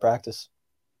 100% practice.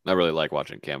 I really like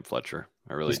watching Cam Fletcher.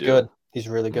 I really do. He's good. He's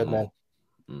really good, man.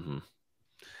 Mm-hmm.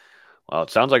 Well,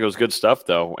 it sounds like it was good stuff,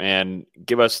 though. And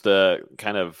give us the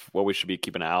kind of what we should be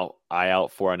keeping an eye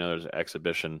out for. I know there's an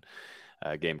exhibition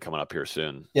game coming up here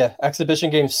soon. Yeah, exhibition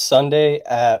game Sunday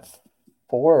at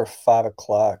 4 or 5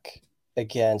 o'clock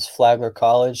against Flagler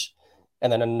College,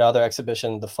 and then another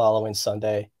exhibition the following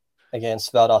Sunday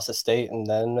against Valdosta State, and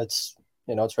then it's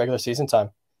regular season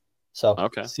time. So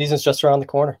season's just around the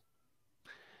corner.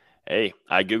 Hey,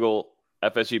 I Google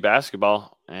FSU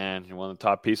basketball, and you're one of the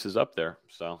top pieces up there.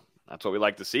 So that's what we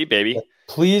like to see, baby.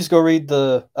 Please go read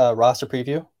the roster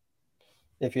preview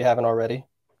if you haven't already.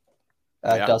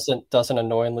 Dustin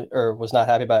annoyingly was not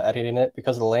happy about editing it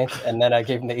because of the length, and then I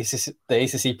gave him the ACC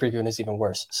preview, and it's even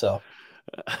worse. So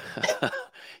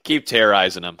keep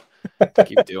terrorizing him.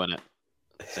 Keep doing it.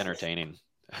 It's entertaining.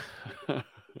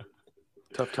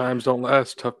 Tough times don't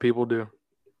last. Tough people do.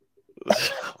 Oh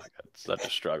my God, such a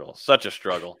struggle. Such a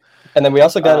struggle. And then we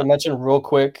also got to mention real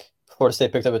quick, Florida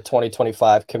State picked up a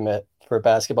 2025 commit for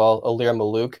basketball, Alir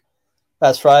Malouk,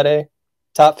 last Friday.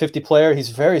 Top 50 player. He's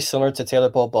very similar to Taylor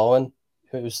Bowen,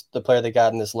 who's the player they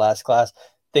got in this last class. I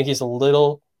think he's a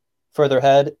little further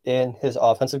ahead in his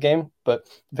offensive game, but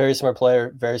very similar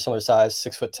player, very similar size,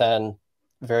 6'10",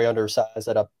 very undersized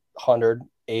at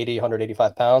 180,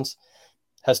 185 pounds.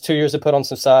 Has 2 years to put on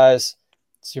some size.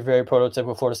 It's your very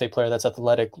prototypical Florida State player that's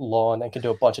athletic, long, and can do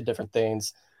a bunch of different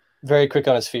things. Very quick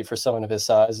on his feet for someone of his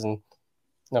size, and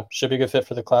should be a good fit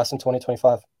for the class in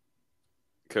 2025.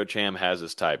 Coach Ham has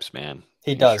his types, man.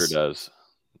 He does. Sure does.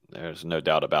 There's no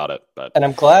doubt about it. And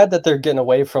I'm glad that they're getting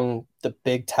away from the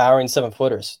big towering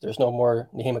 7-footers. There's no more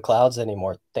Naheem McLeods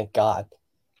anymore. Thank God.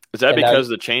 Is that because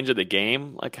of the change of the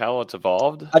game, like how it's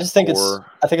evolved? I just think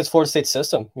it's Florida State's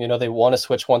system. They want to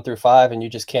switch 1 through 5, and you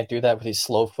just can't do that with these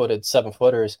slow-footed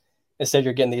 7-footers. Instead,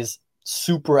 you're getting these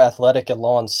super athletic and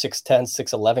long 6'10",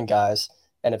 6'11" guys,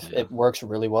 and it works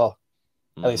really well.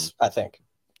 At least I think.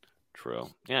 True.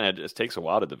 Yeah, and it just takes a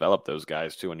while to develop those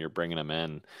guys too. When you're bringing them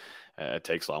in, it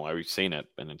takes a long while. We've seen it,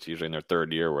 and it's usually in their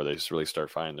third year where they just really start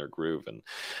finding their groove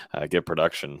and get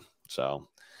production. So.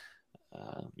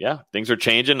 Things are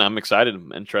changing. I'm excited.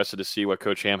 I'm interested to see what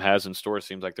Coach Ham has in store. It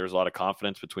seems like there's a lot of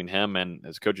confidence between him and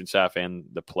his coaching staff and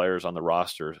the players on the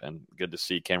roster. And good to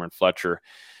see Cameron Fletcher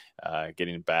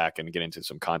getting back and getting to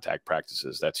some contact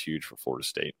practices. That's huge for Florida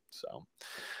State. So,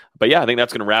 but yeah, I think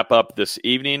that's going to wrap up this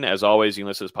evening. As always, you can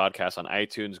listen to this podcast on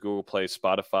iTunes, Google Play,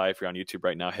 Spotify. If you're on YouTube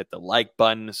right now, hit the like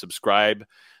button, subscribe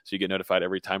so you get notified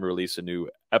every time we release a new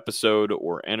episode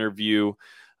or interview.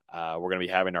 We're going to be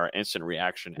having our instant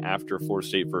reaction after Florida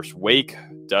State versus Wake.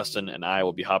 Dustin and I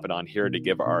will be hopping on here to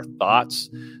give our thoughts.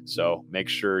 So make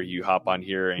sure you hop on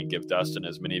here and give Dustin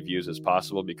as many views as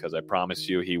possible, because I promise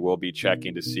you he will be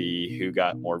checking to see who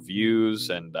got more views.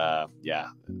 And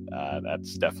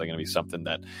that's definitely going to be something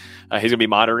that he's going to be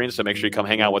monitoring. So make sure you come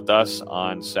hang out with us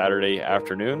on Saturday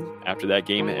afternoon after that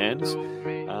game ends.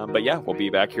 We'll be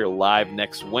back here live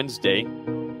next Wednesday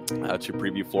to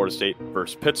preview Florida State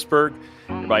versus Pittsburgh.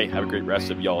 Everybody have a great rest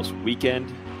of y'all's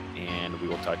weekend, and we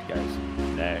will talk to you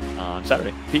guys on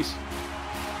Saturday. Peace.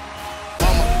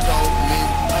 Mama told me